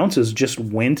these bounces just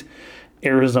went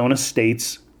Arizona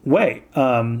State's way.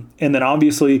 And then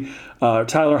obviously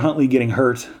Tyler Huntley getting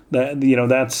hurt,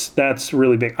 that's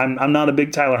really big. I'm not a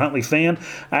big Tyler Huntley fan.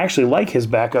 I actually like his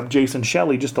backup, Jason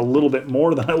Shelley, just a little bit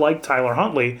more than I like Tyler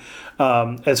Huntley,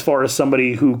 as far as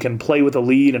somebody who can play with a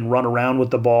lead and run around with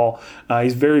the ball.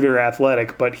 He's very, very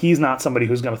athletic, but he's not somebody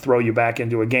who's going to throw you back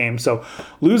into a game. So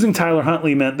losing Tyler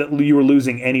Huntley meant that you were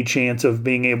losing any chance of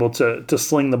being able to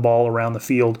sling the ball around the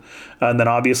field. And then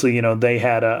obviously, they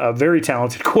had a very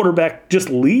talented quarterback just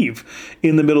leave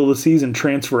in the middle of the season,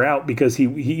 transfer out, because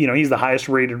he's the highest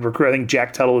rated recruit. I think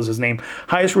Jack Tuttle is his name.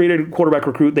 Highest rated quarterback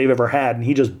recruit they've ever had, and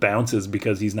he just bounces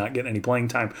because he's not getting any playing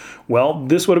time. Well,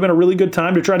 this would have been a really good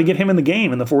time to try to get him in the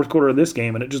game in the fourth quarter of this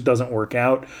game, and it just doesn't work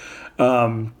out.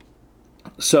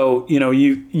 So,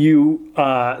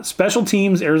 special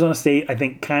teams, Arizona State, I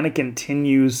think, kind of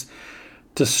continues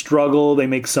to struggle. They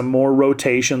make some more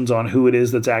rotations on who it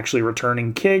is that's actually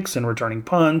returning kicks and returning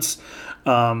punts.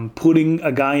 Putting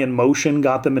a guy in motion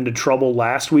got them into trouble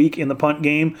last week in the punt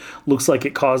game. Looks like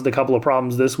it caused a couple of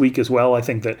problems this week as well. I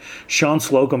think that Sean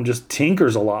Slocum just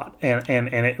tinkers a lot, and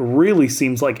it really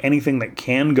seems like anything that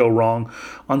can go wrong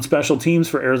on special teams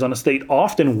for Arizona State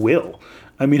often will.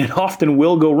 I mean, it often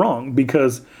will go wrong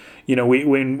because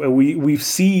we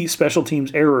see special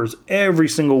teams errors every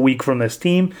single week from this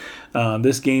team.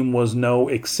 This game was no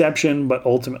exception, but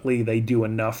ultimately they do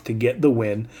enough to get the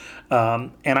win.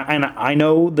 And I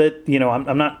know that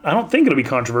I don't think it'll be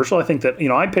controversial. I think that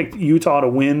I picked Utah to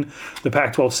win the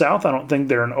Pac-12 South. I don't think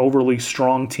they're an overly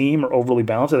strong team or overly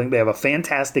balanced. I think they have a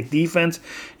fantastic defense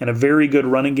and a very good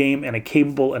running game and a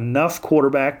capable enough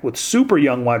quarterback with super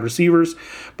young wide receivers.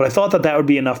 But I thought that would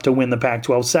be enough to win the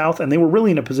Pac-12 South, and they were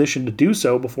really in a position to do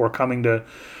so before coming to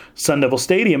Sun Devil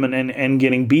Stadium and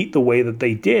getting beat the way that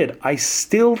they did. I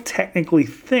still technically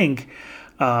think,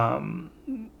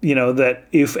 that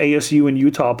if ASU and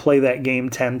Utah play that game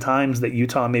 10 times, that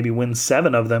Utah maybe wins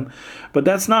 7 of them. But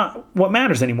that's not what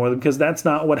matters anymore, because that's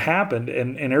not what happened.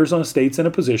 And Arizona State's in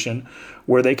a position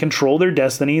where they control their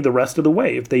destiny the rest of the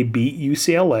way. If they beat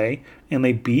UCLA and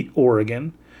they beat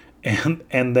Oregon and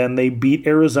then they beat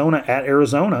Arizona at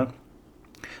Arizona,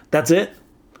 that's it.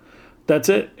 That's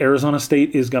it. Arizona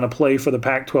State is going to play for the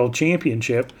Pac-12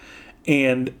 championship.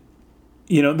 And,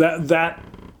 that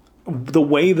the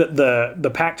way that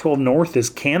the Pac-12 North is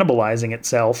cannibalizing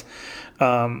itself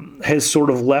has sort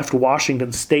of left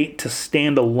Washington State to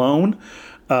stand alone.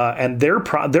 And they're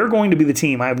going to be the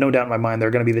team, I have no doubt in my mind,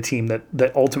 they're going to be the team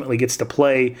that ultimately gets to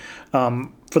play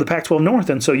for the Pac-12 North.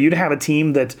 And so you'd have a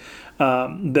team that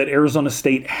Arizona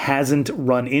State hasn't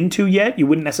run into yet. You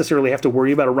wouldn't necessarily have to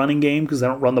worry about a running game because they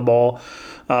don't run the ball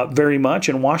very much.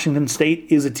 And Washington State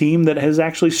is a team that has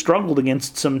actually struggled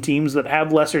against some teams that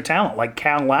have lesser talent, like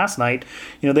Cal last night.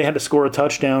 They had to score a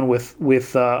touchdown with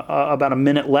about a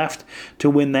minute left to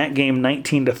win that game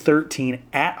 19-13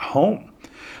 at home.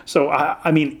 So,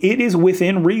 it is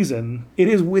within reason. It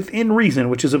is within reason,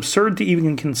 which is absurd to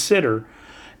even consider.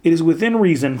 It is within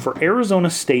reason for Arizona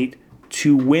State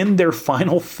to win their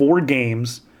final 4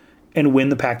 games and win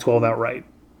the Pac-12 outright,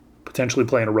 potentially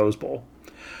play in a Rose Bowl,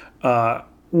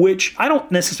 which I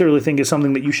don't necessarily think is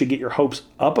something that you should get your hopes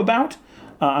up about.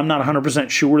 I'm not 100%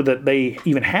 sure that they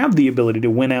even have the ability to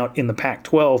win out in the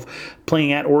Pac-12.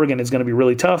 Playing at Oregon is going to be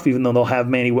really tough, even though they'll have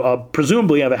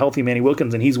presumably have a healthy Manny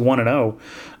Wilkins, and he's 1-0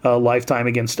 lifetime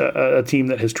against a team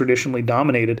that has traditionally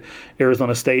dominated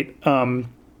Arizona State.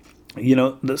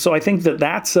 So I think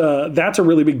that's a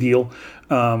really big deal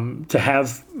to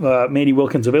have Manny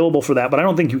Wilkins available for that. But I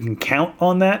don't think you can count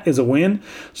on that as a win.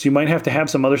 So you might have to have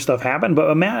some other stuff happen.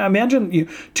 But imagine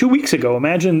 2 weeks ago,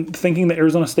 imagine thinking that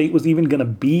Arizona State was even going to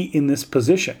be in this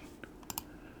position.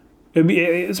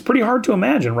 It's pretty hard to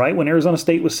imagine, right? When Arizona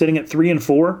State was sitting at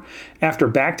 3-4 after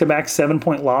back-to-back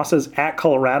 7-point losses at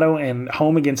Colorado and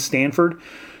home against Stanford.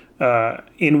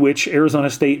 In which Arizona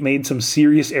State made some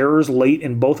serious errors late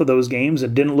in both of those games.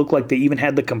 It didn't look like they even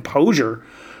had the composure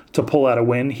to pull out a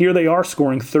win. Here they are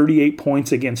scoring 38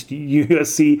 points against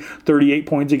USC, 38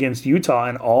 points against Utah,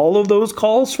 and all of those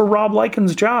calls for Rob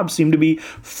Likens' job seem to be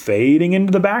fading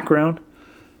into the background.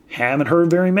 Haven't heard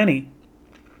very many.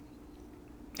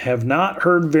 Have not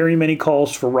heard very many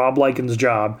calls for Rob Likens'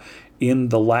 job in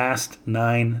the last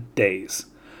 9 days.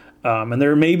 And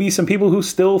there may be some people who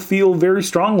still feel very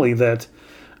strongly that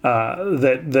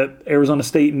Arizona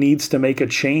State needs to make a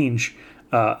change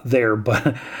there.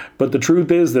 But the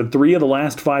truth is that 3 of the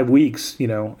last 5 weeks,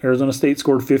 Arizona State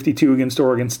scored 52 against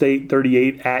Oregon State,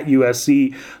 38 at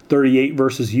USC, 38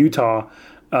 versus Utah,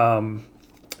 and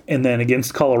then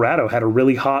against Colorado had a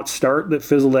really hot start that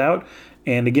fizzled out.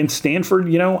 And against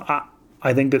Stanford,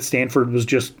 I think that Stanford was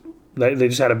they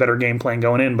just had a better game plan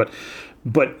going in, but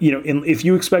if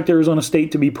you expect Arizona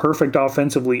State to be perfect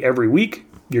offensively every week,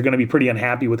 you're going to be pretty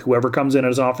unhappy with whoever comes in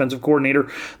as offensive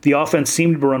coordinator. The offense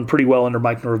seemed to run pretty well under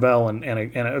Mike Norvell, and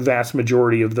a vast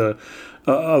majority of the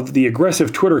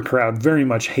aggressive Twitter crowd very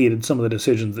much hated some of the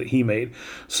decisions that he made.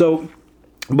 So,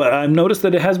 but I've noticed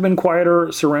that it has been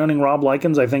quieter surrounding Rob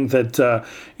Likens. I think that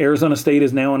Arizona State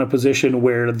is now in a position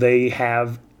where they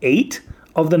have 8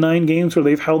 of the 9 games where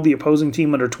they've held the opposing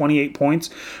team under 28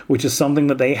 points, which is something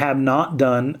that they have not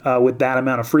done with that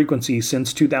amount of frequency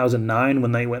since 2009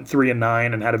 when they went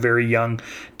 3-9 and had a very young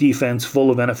defense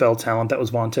full of NFL talent. That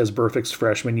was Vontaze Burfict's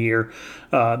freshman year.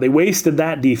 They wasted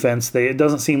that defense. It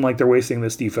doesn't seem like they're wasting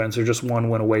this defense. They're just 1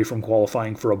 win away from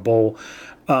qualifying for a bowl.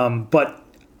 But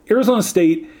Arizona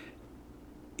State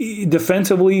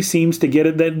defensively seems to get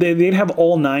it. They'd have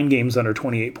all 9 games under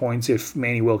 28 points if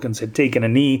Manny Wilkins had taken a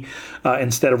knee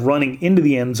instead of running into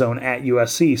the end zone at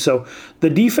USC. So the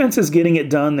defense is getting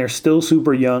it done. They're still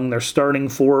super young. They're starting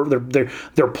 4.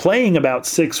 They're playing about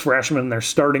 6 freshmen. They're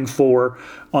starting 4.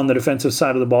 on the defensive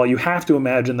side of the ball. You have to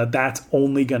imagine that that's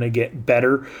only going to get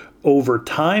better over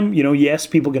time. Yes,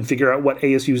 people can figure out what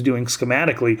ASU is doing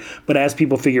schematically, but as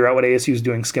people figure out what ASU is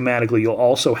doing schematically, you'll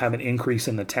also have an increase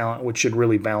in the talent, which should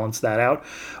really balance that out.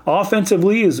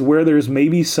 Offensively is where there's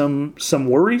maybe some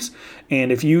worries,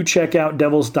 and if you check out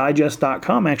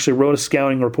devilsdigest.com, I actually wrote a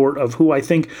scouting report of who I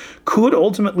think could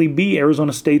ultimately be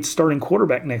Arizona State's starting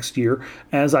quarterback next year,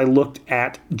 as I looked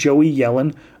at Joey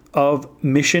Yellen of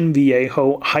Mission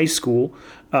Viejo High School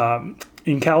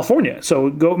in California.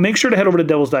 So go make sure to head over to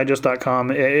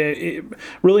devilsdigest.com. It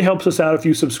really helps us out if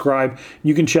you subscribe.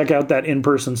 You can check out that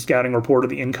in-person scouting report of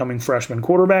the incoming freshman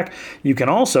quarterback. You can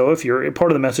also, if you're a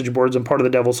part of the message boards and part of the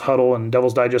Devil's Huddle and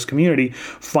Devil's Digest community,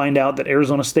 find out that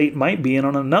Arizona State might be in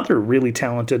on another really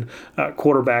talented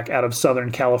quarterback out of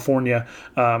Southern California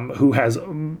who has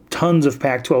tons of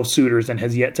Pac-12 suitors and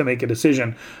has yet to make a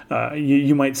decision.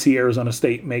 You might see Arizona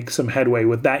State make some headway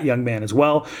with that young man as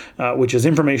well, which is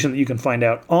information that you can find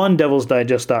out on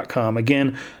devilsdigest.com.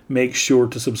 Again, make sure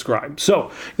to subscribe. So,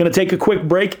 going to take a quick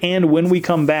break, and when we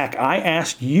come back, I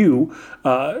asked you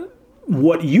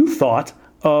what you thought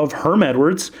of Herm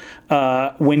Edwards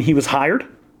when he was hired,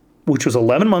 which was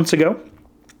 11 months ago.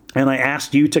 And I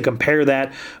asked you to compare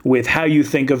that with how you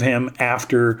think of him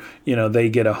after, they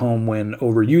get a home win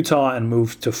over Utah and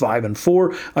move to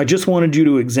 5-4. I just wanted you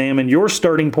to examine your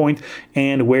starting point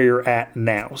and where you're at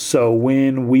now. So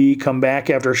when we come back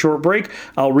after a short break,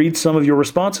 I'll read some of your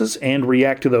responses and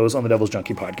react to those on the Devil's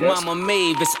Junkie podcast. Mama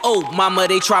Mavis, oh mama,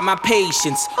 they try my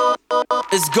patience.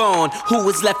 Is gone, who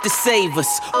is left to save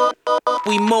us?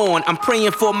 We mourn, I'm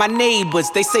praying for my neighbors.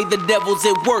 They say the devil's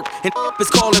at work and is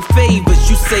calling favors.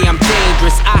 You say I'm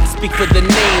dangerous, I speak for the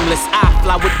nameless. I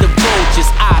fly with the vultures,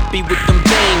 I be with them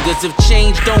bangers. If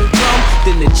change don't come,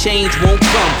 then the change won't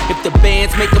come. If the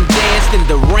bands make them dance, then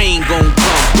the rain gon'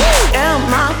 come. Am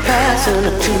I passing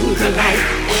through the light?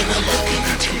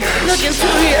 Look into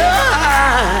your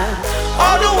eyes.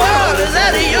 All the world is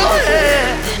out of your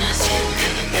head.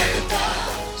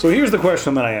 So here's the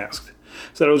question that I asked.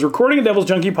 So I was recording a Devil's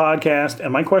Junkie podcast,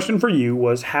 and my question for you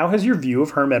was, how has your view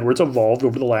of Herm Edwards evolved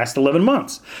over the last 11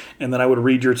 months? And then I would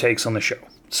read your takes on the show.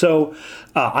 So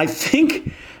I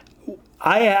think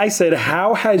I said,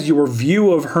 how has your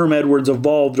view of Herm Edwards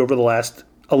evolved over the last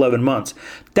 11 months?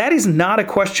 That is not a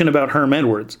question about Herm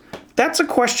Edwards. That's a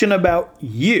question about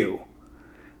you,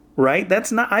 right?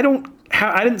 That's not, I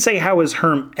didn't say how has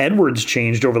Herm Edwards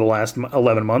changed over the last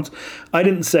 11 months. I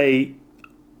didn't say,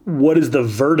 what is the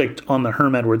verdict on the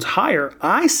Herm Edwards hire?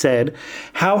 I said,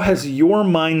 how has your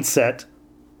mindset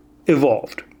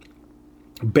evolved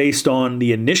based on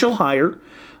the initial hire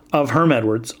of Herm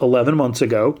Edwards 11 months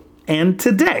ago and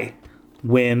today,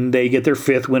 when they get their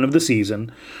 5th win of the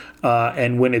season,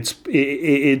 and when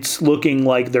it's looking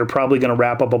like they're probably going to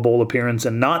wrap up a bowl appearance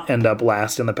and not end up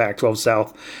last in the Pac-12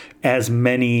 South, as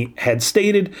many had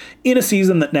stated, in a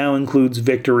season that now includes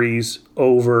victories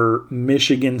over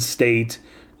Michigan State,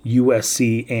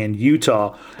 USC, and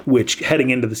Utah, which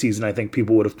heading into the season, I think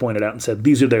people would have pointed out and said,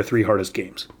 these are their 3 hardest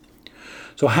games.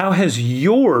 So how has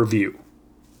your view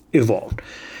evolved?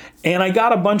 And I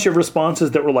got a bunch of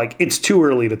responses that were like, it's too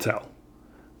early to tell.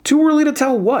 Too early to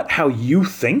tell what? How you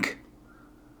think?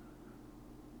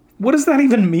 What does that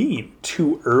even mean,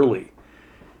 too early?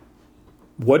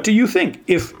 What do you think?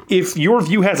 If your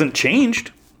view hasn't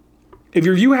changed,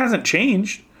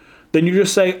 then you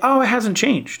just say, oh, it hasn't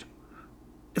changed.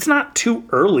 It's not too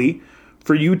early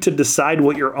for you to decide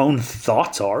what your own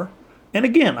thoughts are. And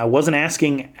again, I wasn't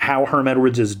asking how Herm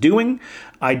Edwards is doing.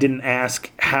 I didn't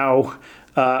ask how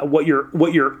what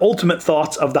your ultimate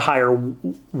thoughts of the hire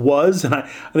was. And I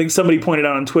think somebody pointed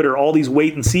out on Twitter, all these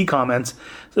wait and see comments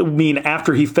that would mean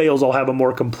after he fails, I'll have a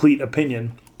more complete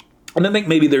opinion. And I think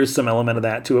maybe there's some element of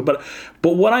that to it. But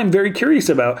what I'm very curious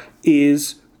about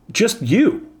is just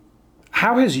you.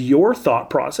 How has your thought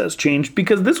process changed?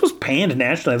 Because this was panned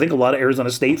nationally. I think a lot of Arizona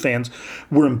State fans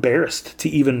were embarrassed to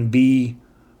even be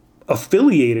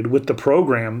affiliated with the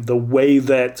program the way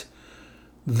that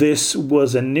this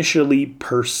was initially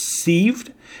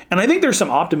perceived. And I think there's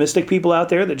some optimistic people out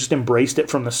there that just embraced it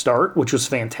from the start, which was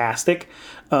fantastic.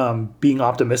 Being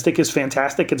optimistic is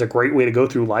fantastic. It's a great way to go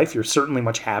through life. You're certainly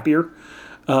much happier.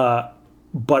 But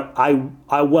what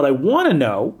I want to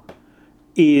know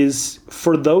is,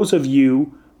 for those of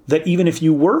you that even if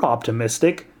you were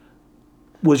optimistic,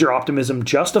 was your optimism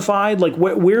justified? Like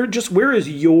where is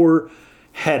your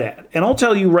head at? And I'll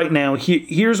tell you right now,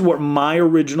 here's what my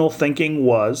original thinking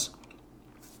was,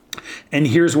 and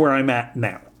here's where I'm at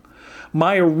now.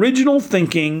 My original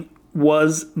thinking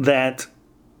was that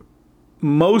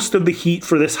most of the heat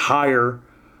for this hire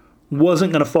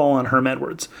wasn't going to fall on Herm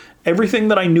Edwards. everything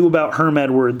that I knew about Herm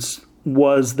Edwards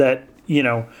was that,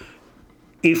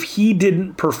 if he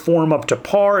didn't perform up to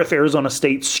par, if Arizona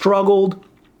State struggled,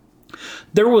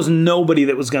 there was nobody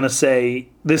that was going to say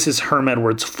this is Herm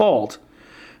Edwards' fault.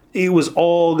 It was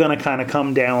all going to kind of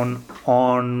come down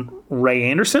on Ray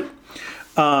Anderson.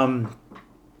 And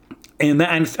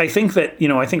I think that,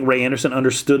 I think Ray Anderson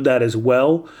understood that as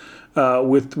well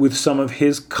with some of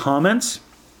his comments.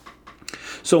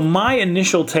 So my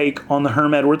initial take on the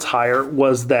Herm Edwards hire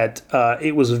was that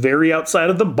it was very outside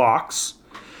of the box,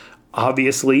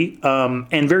 obviously,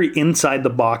 and very inside the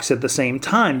box at the same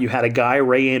time. You had a guy,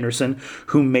 Ray Anderson,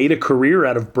 who made a career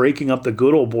out of breaking up the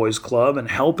Good Old Boys Club and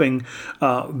helping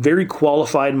very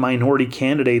qualified minority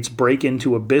candidates break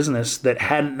into a business that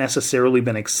hadn't necessarily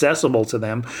been accessible to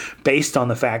them, based on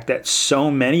the fact that so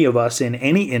many of us in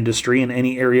any industry, in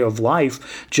any area of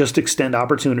life, just extend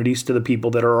opportunities to the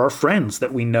people that are our friends,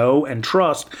 that we know and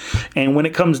trust. And when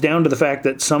it comes down to the fact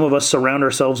that some of us surround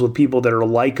ourselves with people that are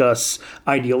like us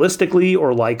idealistically,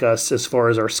 or like us as far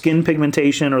as our skin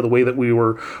pigmentation or the way that we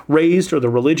were raised or the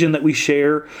religion that we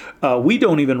share, we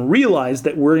don't even realize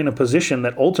that we're in a position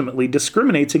that ultimately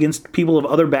discriminates against people of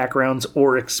other backgrounds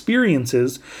or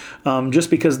experiences,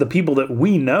 just because the people that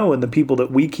we know and the people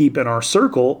that we keep in our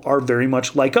circle are very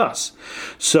much like us.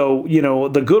 So,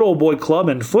 the Good Old Boy Club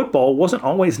in football wasn't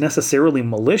always necessarily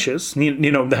malicious.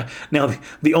 Now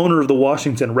the owner of the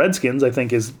Washington Redskins, I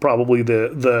think, is probably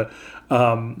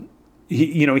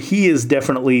he is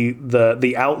definitely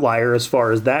the outlier as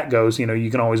far as that goes. You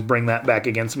can always bring that back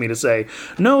against me to say,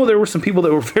 no, there were some people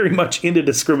that were very much into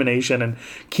discrimination and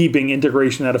keeping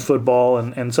integration out of football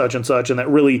and such, and that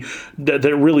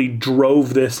really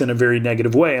drove this in a very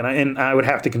negative way. And I would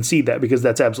have to concede that, because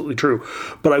that's absolutely true.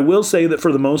 But I will say that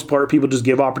for the most part, people just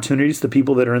give opportunities to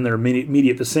people that are in their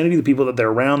immediate vicinity, the people that they're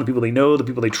around, the people they know, the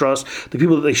people they trust, the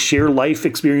people that they share life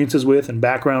experiences with and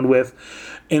background with.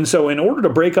 And so in order to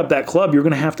break up that club, you're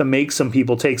going to have to make some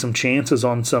people take some chances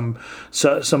on some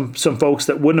folks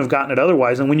that wouldn't have gotten it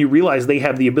otherwise. And when you realize they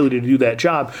have the ability to do that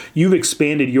job, you've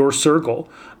expanded your circle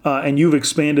and you've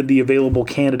expanded the available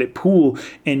candidate pool,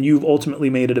 and you've ultimately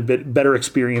made it a bit better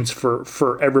experience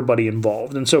for everybody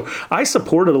involved. And so I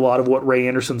supported a lot of what Ray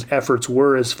Anderson's efforts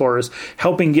were as far as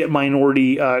helping get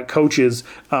minority coaches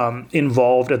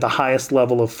involved at the highest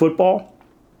level of football.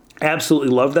 Absolutely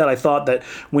love that. I thought that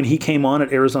when he came on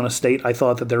at Arizona State, I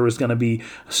thought that there was going to be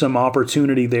some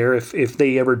opportunity there if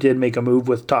they ever did make a move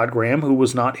with Todd Graham, who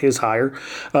was not his hire,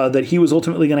 that he was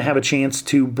ultimately going to have a chance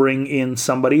to bring in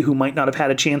somebody who might not have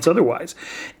had a chance otherwise.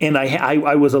 And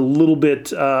I was a little bit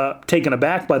taken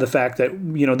aback by the fact that,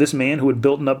 this man who had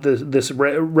built up this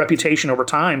reputation over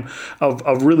time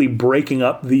of really breaking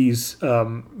up these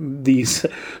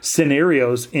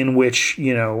scenarios in which,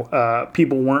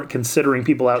 people weren't considering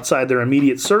people outside their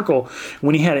immediate circle,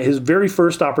 when he had his very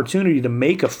first opportunity to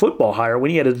make a football hire, when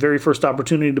he had his very first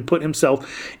opportunity to put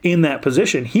himself in that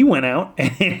position, he went out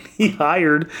and he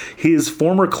hired his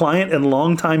former client and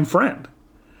longtime friend,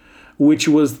 which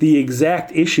was the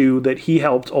exact issue that he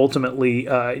helped ultimately,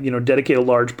 dedicate a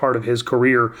large part of his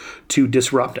career to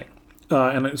disrupting.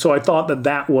 And so I thought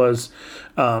that was,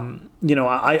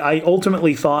 I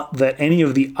ultimately thought that any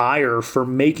of the ire for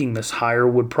making this hire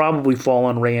would probably fall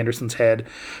on Ray Anderson's head,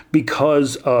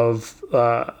 because of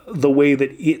the way that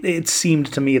it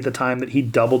seemed to me at the time that he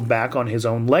doubled back on his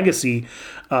own legacy.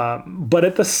 But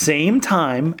at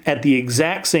the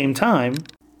exact same time,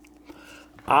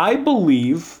 I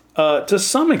believe, to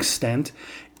some extent,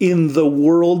 in the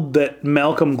world that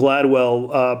Malcolm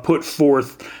Gladwell put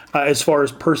forth as far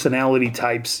as personality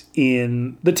types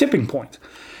in The Tipping Point.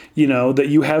 That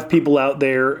you have people out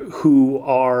there who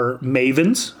are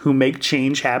mavens, who make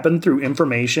change happen through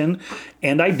information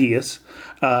and ideas.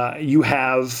 You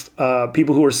have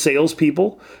people who are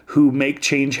salespeople who make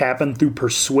change happen through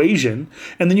persuasion.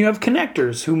 And then you have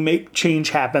connectors who make change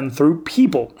happen through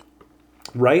people,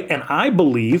 right? And I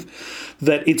believe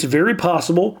that it's very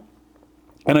possible,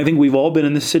 and I think we've all been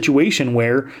in this situation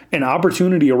where an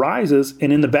opportunity arises,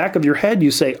 and in the back of your head you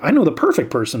say, I know the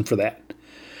perfect person for that.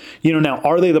 Now,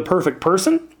 are they the perfect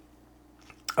person?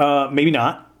 Maybe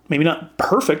not. Maybe not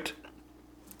perfect.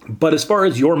 But as far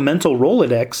as your mental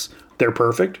Rolodex, they're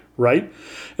perfect, right?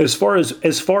 As far as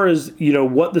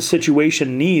what the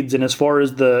situation needs, and as far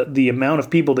as the amount of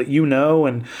people that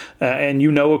and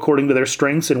according to their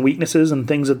strengths and weaknesses and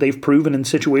things that they've proven in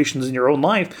situations in your own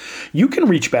life, you can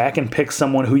reach back and pick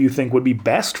someone who you think would be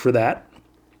best for that.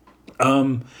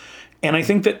 And I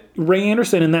think that Ray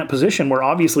Anderson, in that position where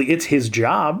obviously it's his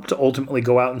job to ultimately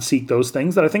go out and seek those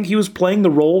things, that I think he was playing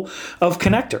the role of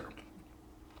connector.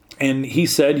 And he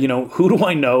said, who do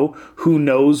I know who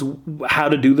knows how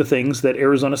to do the things that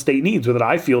Arizona State needs, or that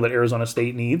I feel that Arizona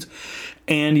State needs?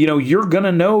 And, you're going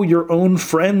to know your own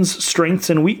friends' strengths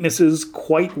and weaknesses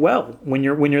quite well when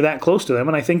you're that close to them.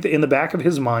 And I think that in the back of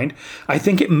his mind, I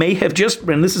think it may have just,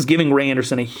 and this is giving Ray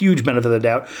Anderson a huge benefit of the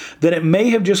doubt, that it may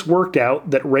have just worked out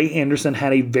that Ray Anderson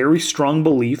had a very strong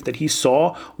belief that he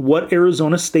saw what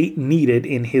Arizona State needed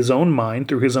in his own mind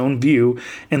through his own view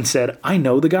and said, I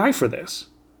know the guy for this.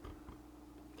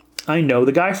 I know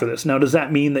the guy for this. Now, does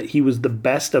that mean that he was the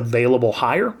best available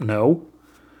hire? No.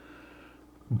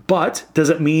 But does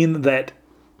it mean that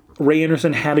Ray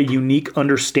Anderson had a unique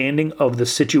understanding of the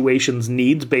situation's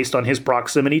needs based on his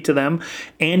proximity to them,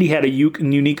 and he had a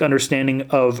unique understanding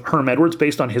of Herm Edwards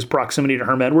based on his proximity to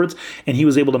Herm Edwards, and he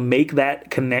was able to make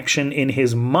that connection in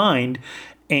his mind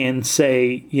and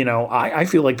say, I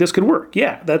feel like this could work.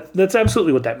 Yeah, that's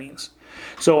absolutely what that means.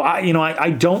 So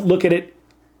I don't look at it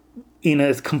in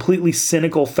a completely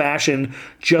cynical fashion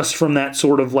just from that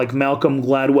sort of like Malcolm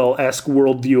Gladwell-esque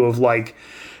worldview of like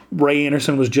Ray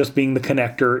Anderson was just being the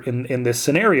connector in this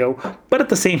scenario. But at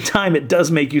the same time, it does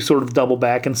make you sort of double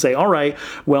back and say, all right,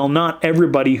 well, not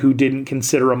everybody who didn't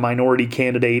consider a minority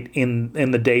candidate in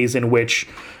the days in which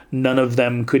none of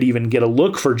them could even get a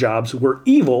look for jobs were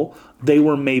evil. They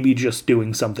were maybe just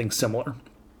doing something similar.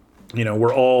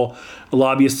 We're all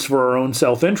lobbyists for our own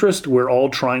self-interest. We're all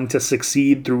trying to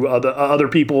succeed through other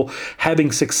people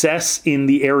having success in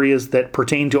the areas that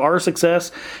pertain to our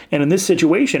success. And in this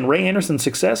situation, Ray Anderson's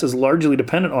success is largely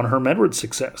dependent on Herm Edwards'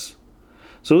 success.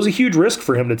 So it was a huge risk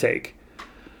for him to take.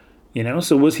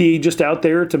 So was he just out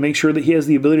there to make sure that he has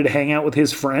the ability to hang out with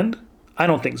his friend? I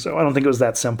don't think so. I don't think it was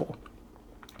that simple.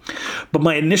 But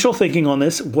my initial thinking on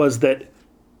this was that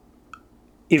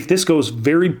if this goes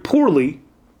very poorly,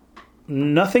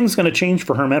 nothing's going to change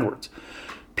for Herm Edwards.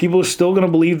 People are still going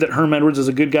to believe that Herm Edwards is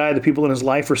a good guy. The people in his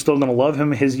life are still going to love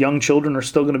him. His young children are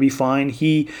still going to be fine.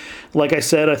 He, like I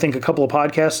said, I think a couple of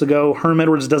podcasts ago, Herm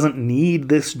Edwards doesn't need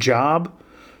this job.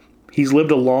 He's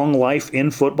lived a long life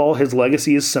in football. His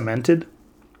legacy is cemented.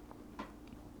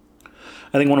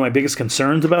 I think one of my biggest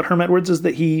concerns about Herm Edwards is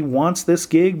that he wants this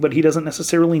gig, but he doesn't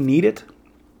necessarily need it.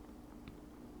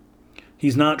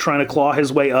 He's not trying to claw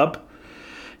his way up.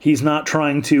 He's not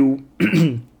trying to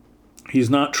get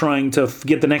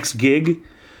the next gig.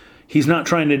 He's not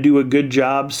trying to do a good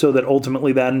job so that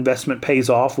ultimately that investment pays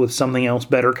off with something else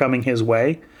better coming his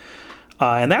way.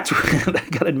 And that's, I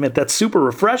gotta admit, that's super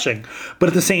refreshing. But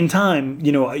at the same time,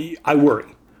 I worry.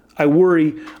 I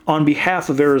worry on behalf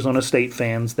of Arizona State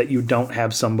fans that you don't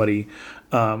have somebody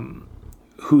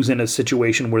who's in a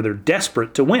situation where they're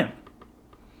desperate to win.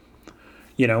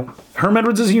 Herm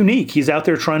Edwards is unique. He's out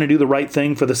there trying to do the right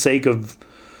thing for the sake of,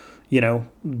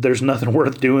 there's nothing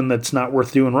worth doing that's not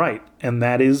worth doing right. And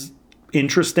that is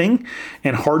interesting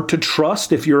and hard to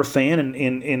trust if you're a fan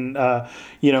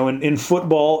in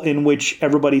football, in which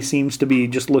everybody seems to be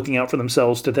just looking out for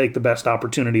themselves to take the best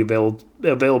opportunity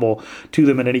available to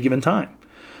them at any given time.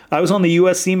 I was on the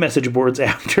USC message boards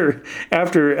after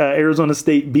Arizona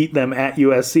State beat them at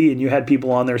USC, and you had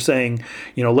people on there saying,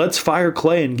 let's fire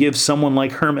Clay and give someone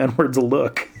like Herm Edwards a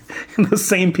look. The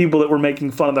same people that were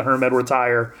making fun of the Herm Edwards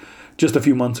hire just a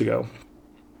few months ago.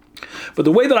 But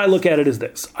the way that I look at it is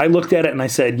this. I looked at it and I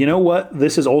said, you know what?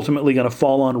 This is ultimately going to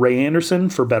fall on Ray Anderson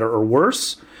for better or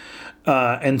worse.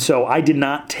 And so I did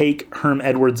not take Herm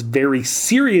Edwards very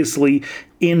seriously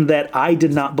in that I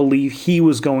did not believe he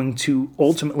was going to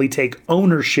ultimately take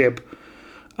ownership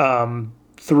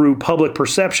through public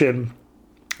perception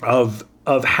of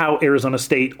how Arizona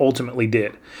State ultimately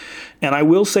did. And I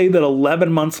will say that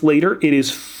 11 months later, it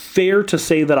is fair to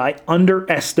say that I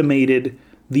underestimated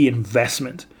the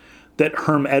investment that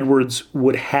Herm Edwards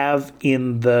would have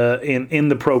in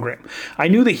the program. I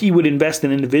knew that he would invest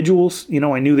in individuals.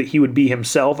 I knew that he would be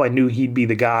himself. I knew he'd be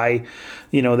the guy,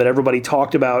 that everybody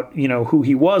talked about, who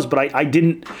he was. But I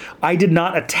did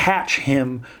not attach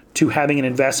him to having an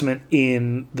investment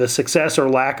in the success or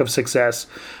lack of success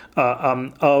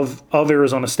of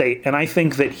Arizona State. And I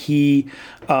think that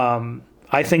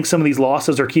I think some of these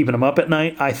losses are keeping him up at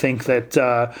night. I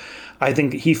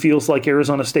think he feels like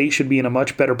Arizona State should be in a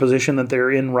much better position than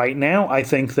they're in right now. I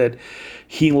think that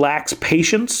he lacks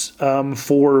patience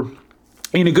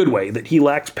in a good way, that he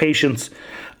lacks patience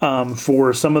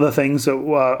for some of the things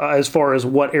as far as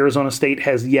what Arizona State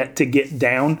has yet to get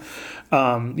down.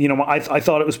 I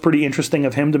thought it was pretty interesting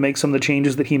of him to make some of the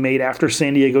changes that he made after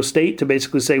San Diego State to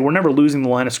basically say, we're never losing the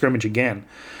line of scrimmage again.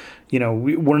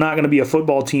 We're not going to be a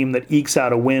football team that ekes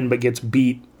out a win but gets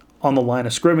beat on the line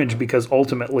of scrimmage, because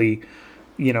ultimately,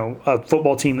 a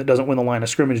football team that doesn't win the line of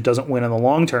scrimmage doesn't win in the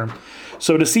long term.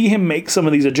 So to see him make some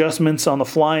of these adjustments on the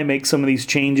fly, make some of these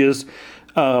changes,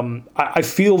 I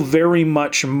feel very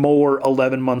much more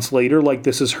 11 months later like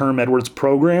this is Herm Edwards'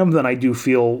 program than I do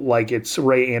feel like it's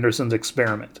Ray Anderson's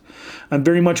experiment. I'm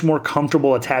very much more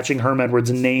comfortable attaching Herm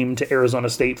Edwards' name to Arizona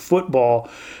State football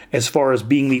as far as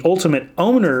being the ultimate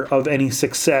owner of any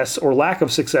success or lack of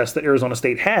success that Arizona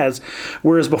State has,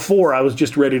 whereas before I was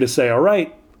just ready to say, all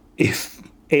right, if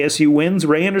ASU wins,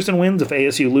 Ray Anderson wins. If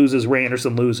ASU loses, Ray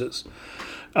Anderson loses.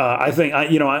 I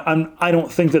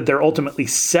don't think that they're ultimately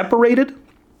separated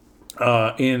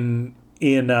in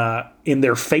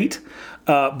their fate,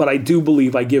 but I do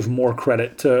believe I give more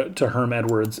credit to Herm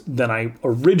Edwards than I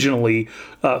originally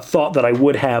thought that I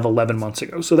would have 11 months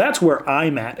ago. So that's where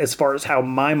I'm at as far as how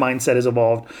my mindset has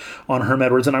evolved on Herm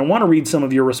Edwards. And I want to read some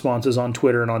of your responses on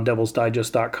Twitter and on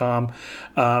devilsdigest.com.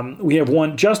 We have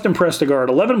one, Justin Prestigard.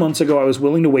 11 months ago, I was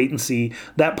willing to wait and see.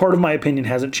 That part of my opinion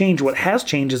hasn't changed. What has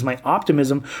changed is my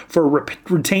optimism for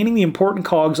retaining the important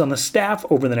cogs on the staff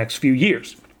over the next few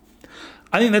years.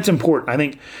 I think that's important. I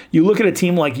think you look at a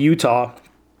team like Utah,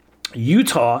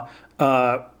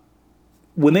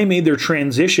 when they made their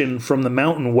transition from the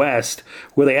Mountain West,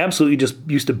 where they absolutely just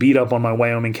used to beat up on my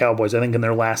Wyoming Cowboys. I think in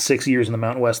their last 6 years in the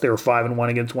Mountain West, they were 5-1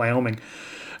 against Wyoming.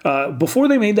 Before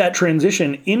they made that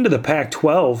transition into the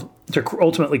Pac-12 to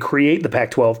ultimately create the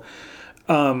Pac-12,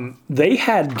 they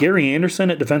had Gary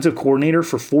Anderson at defensive coordinator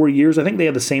for 4 years. I think they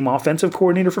had the same offensive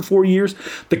coordinator for 4 years.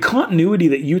 The continuity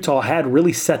that Utah had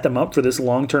really set them up for this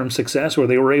long-term success where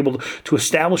they were able to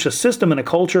establish a system and a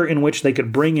culture in which they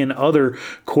could bring in other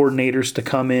coordinators to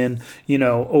come in,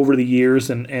 over the years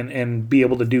and be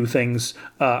able to do things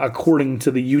according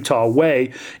to the Utah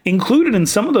way. Included in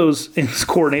some of those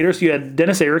coordinators, you had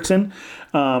Dennis Erickson,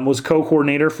 was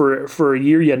co-coordinator for a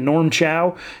year. You had Norm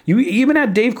Chow. You even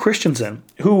had Dave Christensen,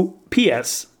 who,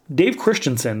 P.S., Dave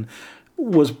Christensen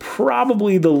was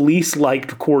probably the least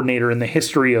liked coordinator in the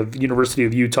history of University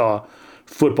of Utah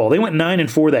football. They went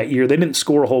 9-4 that year. They didn't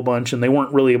score a whole bunch, and they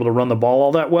weren't really able to run the ball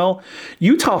all that well.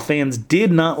 Utah fans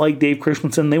did not like Dave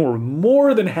Christensen. They were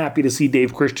more than happy to see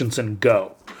Dave Christensen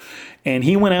go. And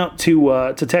he went out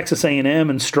to Texas A&M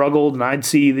and struggled, and I'd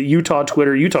see the Utah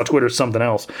Twitter is something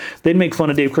else. They'd make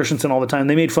fun of Dave Christensen all the time.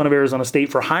 They made fun of Arizona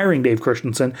State for hiring Dave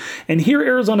Christensen. And here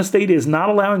Arizona State is not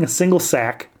allowing a single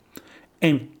sack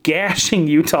and gashing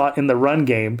Utah in the run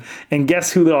game. And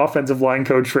guess who the offensive line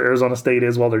coach for Arizona State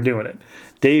is while they're doing it?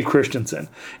 Dave Christensen.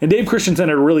 And Dave Christensen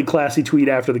had a really classy tweet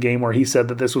after the game where he said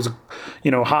that this was,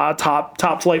 hot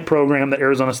top flight program that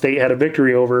Arizona State had a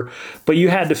victory over. But you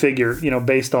had to figure,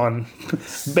 based on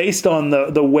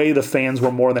the way the fans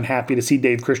were more than happy to see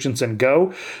Dave Christensen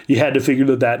go, you had to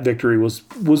figure that victory was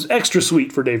extra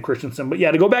sweet for Dave Christensen. But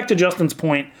yeah, to go back to Justin's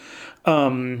point,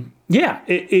 to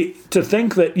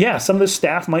think that, some of this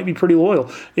staff might be pretty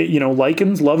loyal.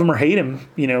 Likens, love him or hate him,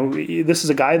 this is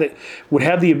a guy that would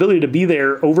have the ability to be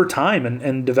there over time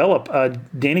and develop.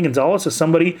 Danny Gonzalez is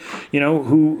somebody,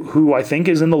 who I think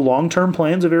is in the long-term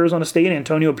plans of Arizona State, and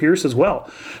Antonio Pierce as well.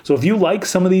 So if you like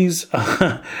some of these,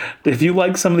 hires,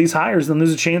 then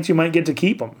there's a chance you might get to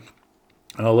keep them.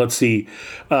 Let's see.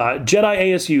 Jedi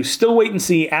ASU, still wait and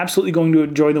see. Absolutely going to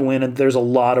enjoy the win, and there's a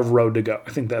lot of road to go.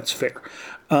 I think that's fair.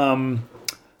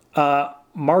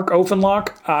 Mark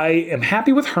Offenlock, I am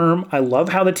happy with Herm. I love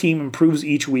how the team improves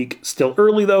each week. Still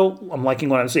early, though. I'm liking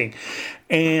what I'm seeing.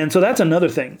 And so that's another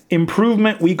thing.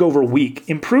 Improvement week over week.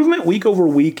 Improvement week over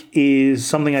week is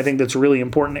something I think that's really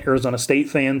important to Arizona State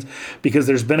fans because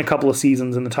there's been a couple of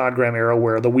seasons in the Todd Graham era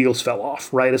where the wheels fell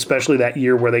off, right? Especially that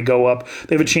year where they go up.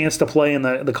 They have a chance to play in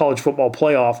the college football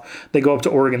playoff. They go up to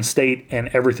Oregon State and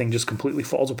everything just completely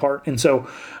falls apart. And so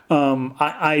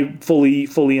I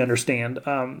fully understand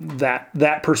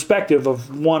that perspective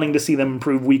of wanting to see them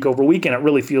improve week over week, and it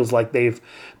really feels like they've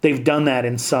done that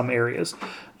in some areas.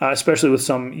 Especially with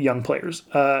some young players.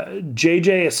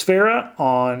 JJ Esfera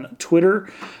on Twitter.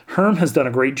 Herm has done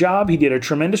a great job. He did a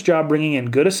tremendous job bringing in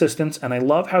good assistants, and I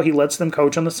love how he lets them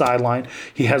coach on the sideline.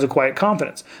 He has a quiet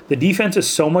confidence. The defense is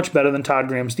so much better than Todd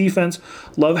Graham's defense.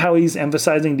 Love how he's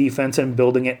emphasizing defense and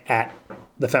building it at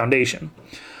the foundation.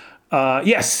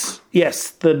 Yes,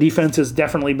 the defense is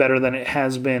definitely better than it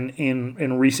has been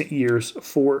in recent years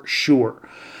for sure.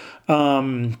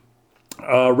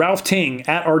 Ralph Ting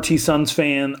at RT Suns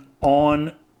fan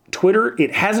on Twitter.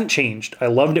 It hasn't changed. I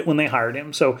loved it when they hired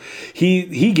him. So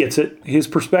he gets it. His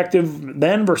perspective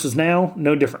then versus now,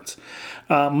 no difference.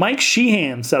 Mike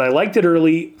Sheehan said, I liked it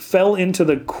early, fell into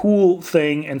the cool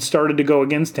thing and started to go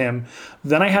against him.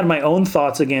 Then I had my own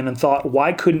thoughts again and thought,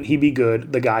 why couldn't he be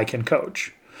good? The guy can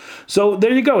coach. So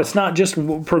there you go. It's not just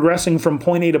progressing from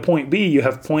point A to point B. You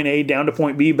have point A down to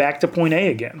point B, back to point A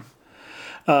again.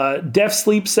 Def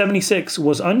Sleep 76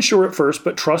 was unsure at first,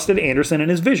 but trusted Anderson and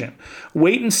his vision.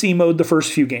 Wait and see mode the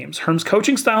first few games. Herm's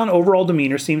coaching style and overall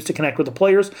demeanor seems to connect with the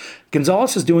players.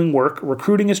 Gonzalez is doing work.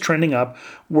 Recruiting is trending up.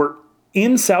 We're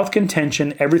in South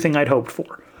contention, everything I'd hoped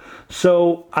for.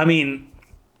 So, I mean,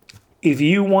 if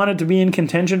you wanted to be in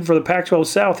contention for the Pac-12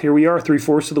 South, here we are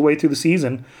 3/4 of the way through the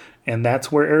season, and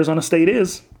that's where Arizona State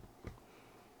is.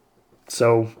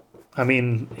 So, I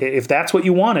mean, if that's what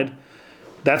you wanted,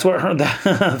 that's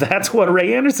what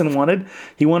Ray Anderson wanted.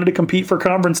 He wanted to compete for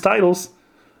conference titles,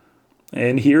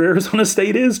 and here Arizona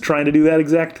State is trying to do that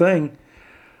exact thing.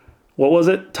 What was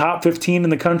it? Top 15 in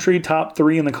the country, top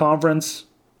 3 in the conference,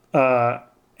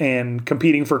 and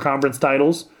competing for conference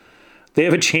titles. They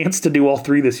have a chance to do all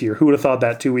 3 this year. Who would have thought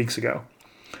that 2 weeks ago?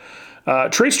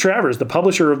 Trace Travers, the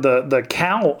publisher of the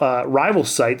Cal Rivals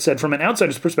site, said, from an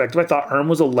outsider's perspective, I thought Herm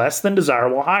was a less than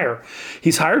desirable hire.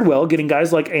 He's hired well. Getting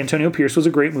guys like Antonio Pierce was a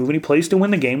great move, and he plays to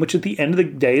win the game, which at the end of the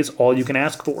day is all you can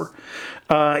ask for.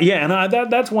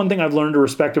 That's one thing I've learned to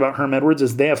respect about Herm Edwards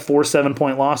is they have 4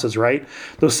 7-point losses, right?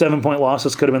 Those 7-point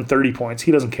losses could have been 30 points.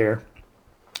 He doesn't care.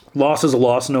 Loss is a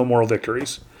loss, no moral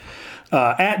victories.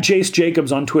 At Jace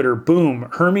Jacobs on Twitter, boom,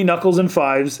 Hermie Knuckles and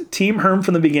Fives, Team Herm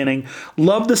from the beginning,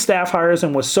 loved the staff hires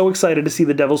and was so excited to see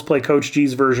the Devils play Coach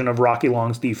G's version of Rocky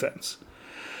Long's defense.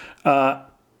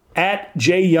 At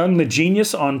Jay Young the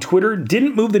Genius on Twitter,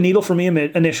 didn't move the needle for me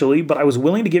initially, but I was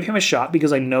willing to give him a shot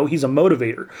because I know he's a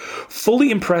motivator.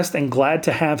 Fully impressed and glad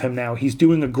to have him now. He's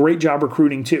doing a great job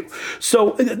recruiting too.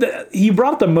 So he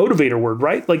brought the motivator word,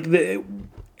 right? Like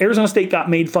Arizona State got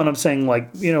made fun of saying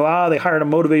they hired a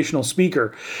motivational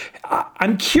speaker.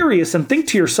 I'm curious, and think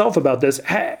to yourself about this.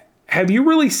 Have you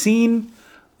really seen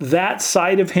that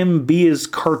side of him be as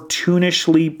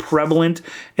cartoonishly prevalent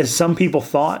as some people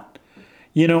thought?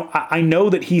 You know, I know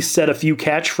that he said a few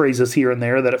catchphrases here and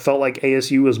there that it felt like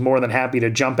ASU was more than happy to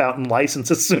jump out and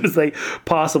license as soon as they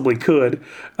possibly could,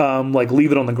 like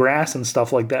leave it on the grass and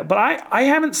stuff like that. But I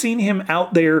haven't seen him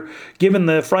out there giving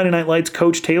the Friday Night Lights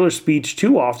Coach Taylor speech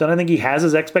too often. I think he has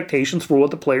his expectations for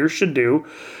what the players should do,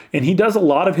 and he does a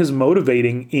lot of his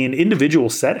motivating in individual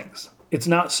settings. It's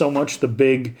not so much the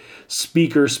big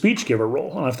speaker, speech giver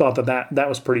role. And I thought that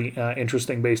was pretty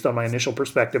interesting based on my initial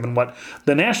perspective and what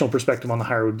the national perspective on the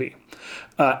hire would be.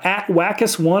 At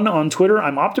Wackus1 on Twitter,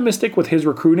 I'm optimistic with his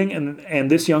recruiting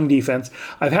and this young defense.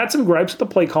 I've had some gripes with the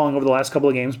play calling over the last couple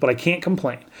of games, but I can't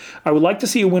complain. I would like to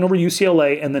see a win over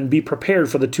UCLA and then be prepared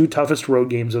for the 2 toughest road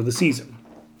games of the season.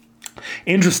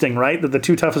 Interesting, right? That the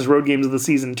 2 toughest road games of the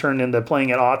season turned into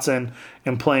playing at Autzen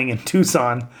and playing in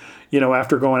Tucson,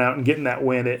 after going out and getting that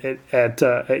win at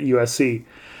USC.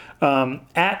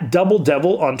 At Double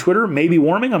Devil on Twitter, maybe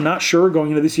warming. I'm not sure.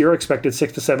 Going into this year, I expected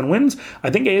 6 to 7 wins. I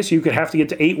think ASU could have to get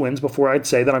to 8 wins before I'd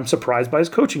say that I'm surprised by his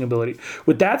coaching ability.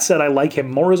 With that said, I like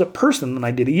him more as a person than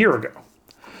I did a year ago.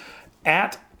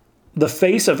 At the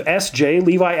face of SJ,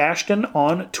 Levi Ashton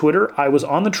on Twitter, I was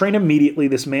on the train immediately.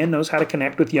 This man knows how to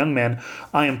connect with young men.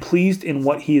 I am pleased in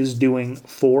what he is doing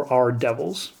for our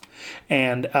Devils.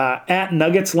 And at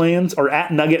Nugget Lands,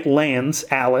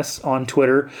 Alice on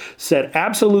Twitter said,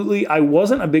 absolutely, I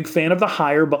wasn't a big fan of the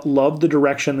hire, but loved the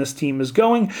direction this team is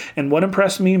going. And what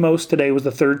impressed me most today was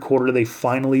the third quarter. They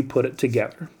finally put it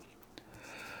together.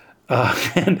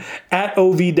 And at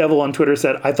OV Devil on Twitter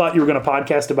said, I thought you were going to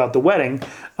podcast about the wedding.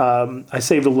 I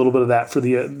saved a little bit of that for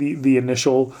the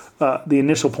initial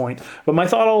point. But my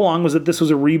thought all along was that this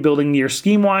was a rebuilding year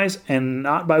scheme-wise and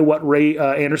not by what Ray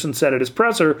Anderson said at his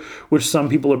presser, which some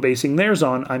people are basing theirs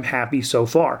on. I'm happy so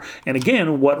far. And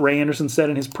again, what Ray Anderson said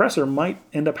in his presser might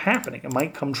end up happening. It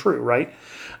might come true, right?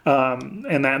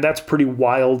 And that's pretty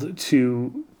wild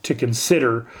to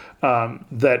consider,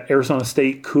 that Arizona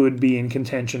State could be in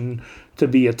contention to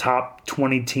be a top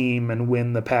 20 team and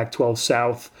win the Pac-12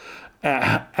 South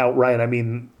outright. I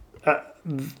mean,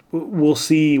 we'll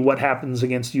see what happens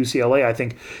against UCLA. I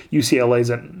think UCLA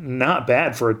is not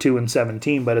bad for a 2-7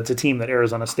 team, but it's a team that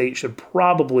Arizona State should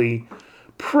probably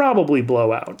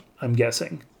blow out, I'm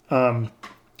guessing.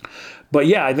 But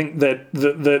yeah, I think that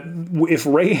if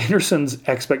Ray Anderson's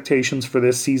expectations for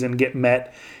this season get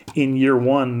met in year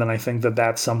one, then I think that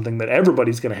that's something that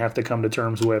everybody's going to have to come to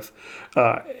terms with,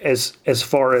 as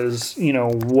far as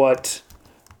what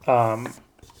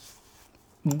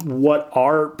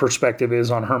our perspective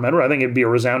is on Herm Edwards. I think it'd be a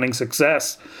resounding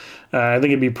success I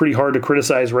think it'd be pretty hard to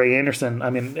criticize Ray Anderson. I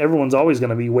mean, everyone's always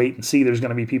going to be wait and see. There's going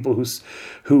to be people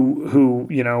who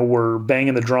were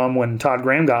banging the drum when Todd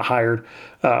Graham got hired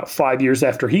 5 years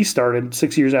after he started,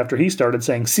 6 years after he started,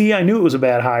 saying, "See, I knew it was a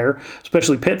bad hire,"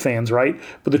 especially Pitt fans, right?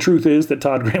 But the truth is that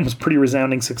Todd Graham was pretty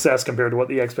resounding success compared to what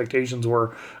the expectations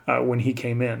were when he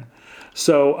came in.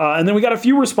 So, and then we got a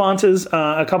few responses,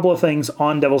 a couple of things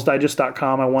on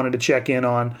devilsdigest.com I wanted to check in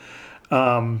on.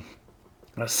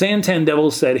 Santan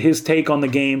Devils said his take on the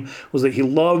game was that he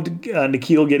loved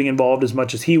Nickeil getting involved as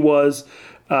much as he was,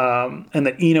 and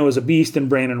that Eno is a beast and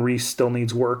Brandon Reese still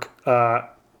needs work.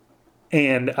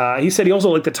 And he said he also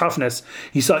liked the toughness.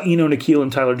 He saw Eno, Nickeil,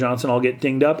 and Tyler Johnson all get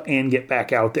dinged up and get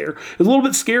back out there. It was a little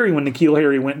bit scary when N'Keal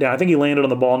Harry went down. I think he landed on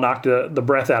the ball, knocked the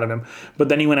breath out of him. But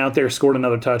then he went out there, scored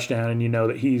another touchdown, and you know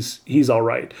that he's all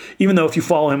right. Even though if you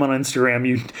follow him on Instagram,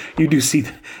 you do see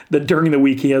that during the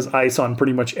week he has ice on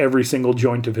pretty much every single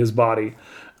joint of his body.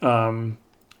 And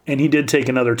he did take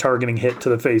another targeting hit to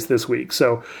the face this week.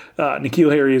 So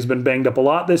N'Keal Harry has been banged up a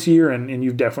lot this year, and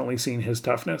you've definitely seen his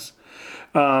toughness.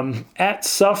 At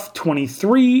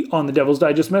Suff23 on the Devil's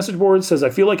Digest message board says, "I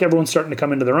feel like everyone's starting to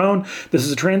come into their own. This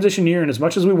is a transition year, and as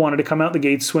much as we wanted to come out the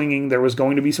gate swinging, there was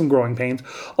going to be some growing pains.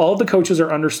 All of the coaches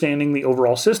are understanding the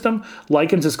overall system.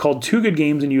 Likens has called 2 good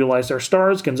games and utilized our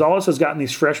stars. Gonzalez has gotten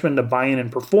these freshmen to buy in and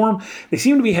perform. They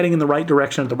seem to be heading in the right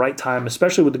direction at the right time,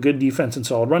 especially with the good defense and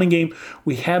solid running game.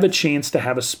 We have a chance to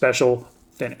have a special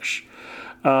finish."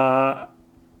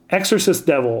 Exorcist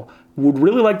Devil would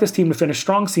really like this team to finish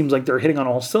strong. Seems like they're hitting on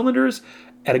all cylinders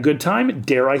at a good time.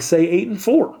 Dare I say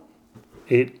 8-4?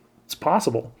 It's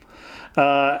possible. We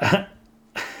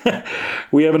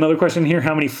have another question here.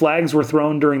 How many flags were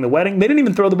thrown during the wedding? They didn't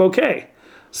even throw the bouquet,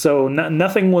 so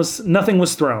nothing was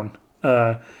thrown.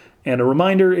 And a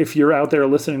reminder: if you're out there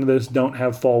listening to this, don't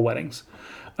have fall weddings.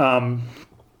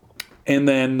 And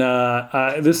then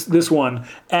this one,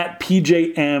 at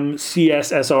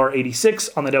PJMCSSR86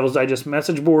 on the Devil's Digest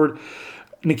message board.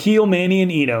 Nickeil, Manny,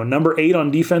 and Eno, number 8 on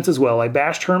defense as well. I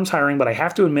bashed Herm's hiring, but I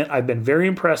have to admit I've been very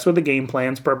impressed with the game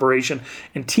plans, preparation,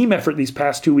 and team effort these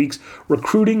past 2 weeks.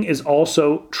 Recruiting is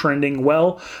also trending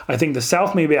well. I think the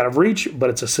South may be out of reach, but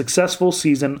it's a successful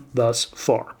season thus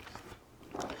far.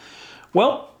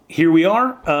 Well, here we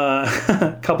are,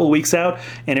 a couple of weeks out,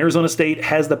 and Arizona State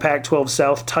has the Pac-12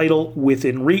 South title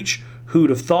within reach.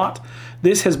 Who'd have thought?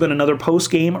 This has been another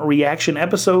post-game reaction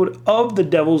episode of the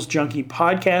Devil's Junkie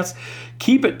podcast.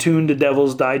 Keep it tuned to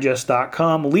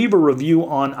devilsdigest.com. Leave a review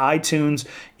on iTunes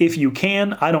if you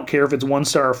can. I don't care if it's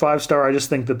 1-star or 5-star. I just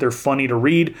think that they're funny to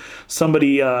read.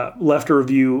 Somebody left a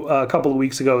review a couple of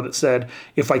weeks ago that said,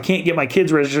 "If I can't get my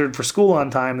kids registered for school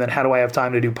on time, then how do I have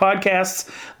time to do podcasts?"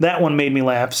 That one made me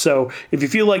laugh. So if you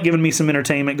feel like giving me some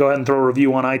entertainment, go ahead and throw a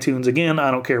review on iTunes. Again, I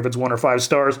don't care if it's 1 or 5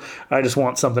 stars. I just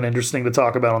want something interesting to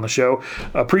talk about on the show.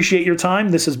 Appreciate your time.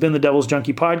 This has been the Devil's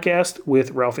Junkie podcast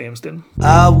with Ralph Amsden.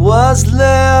 I was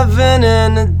living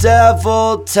in a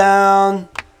devil town.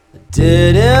 I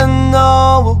didn't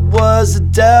know it was a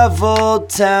devil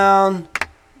town.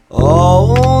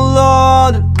 Oh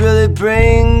Lord, it really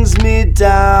brings me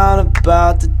down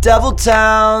about the devil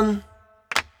town.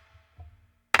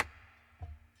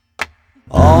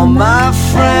 All my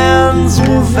friends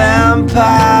were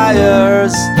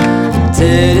vampires.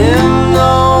 Didn't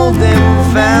know they were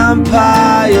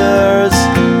vampires.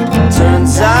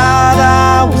 Turns out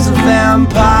I was a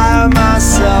vampire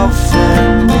myself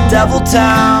in the devil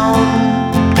town.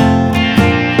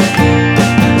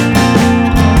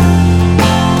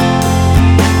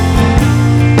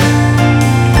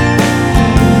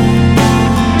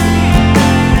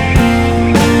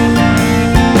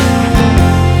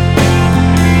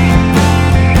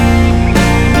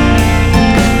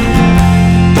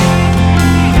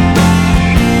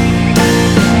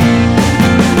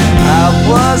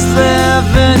 Was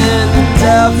living in the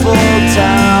devil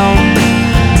town.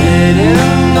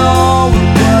 Didn't know it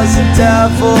was a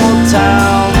devil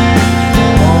town.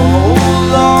 Oh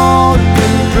Lord, it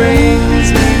really brings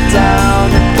me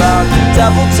down about the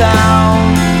devil town.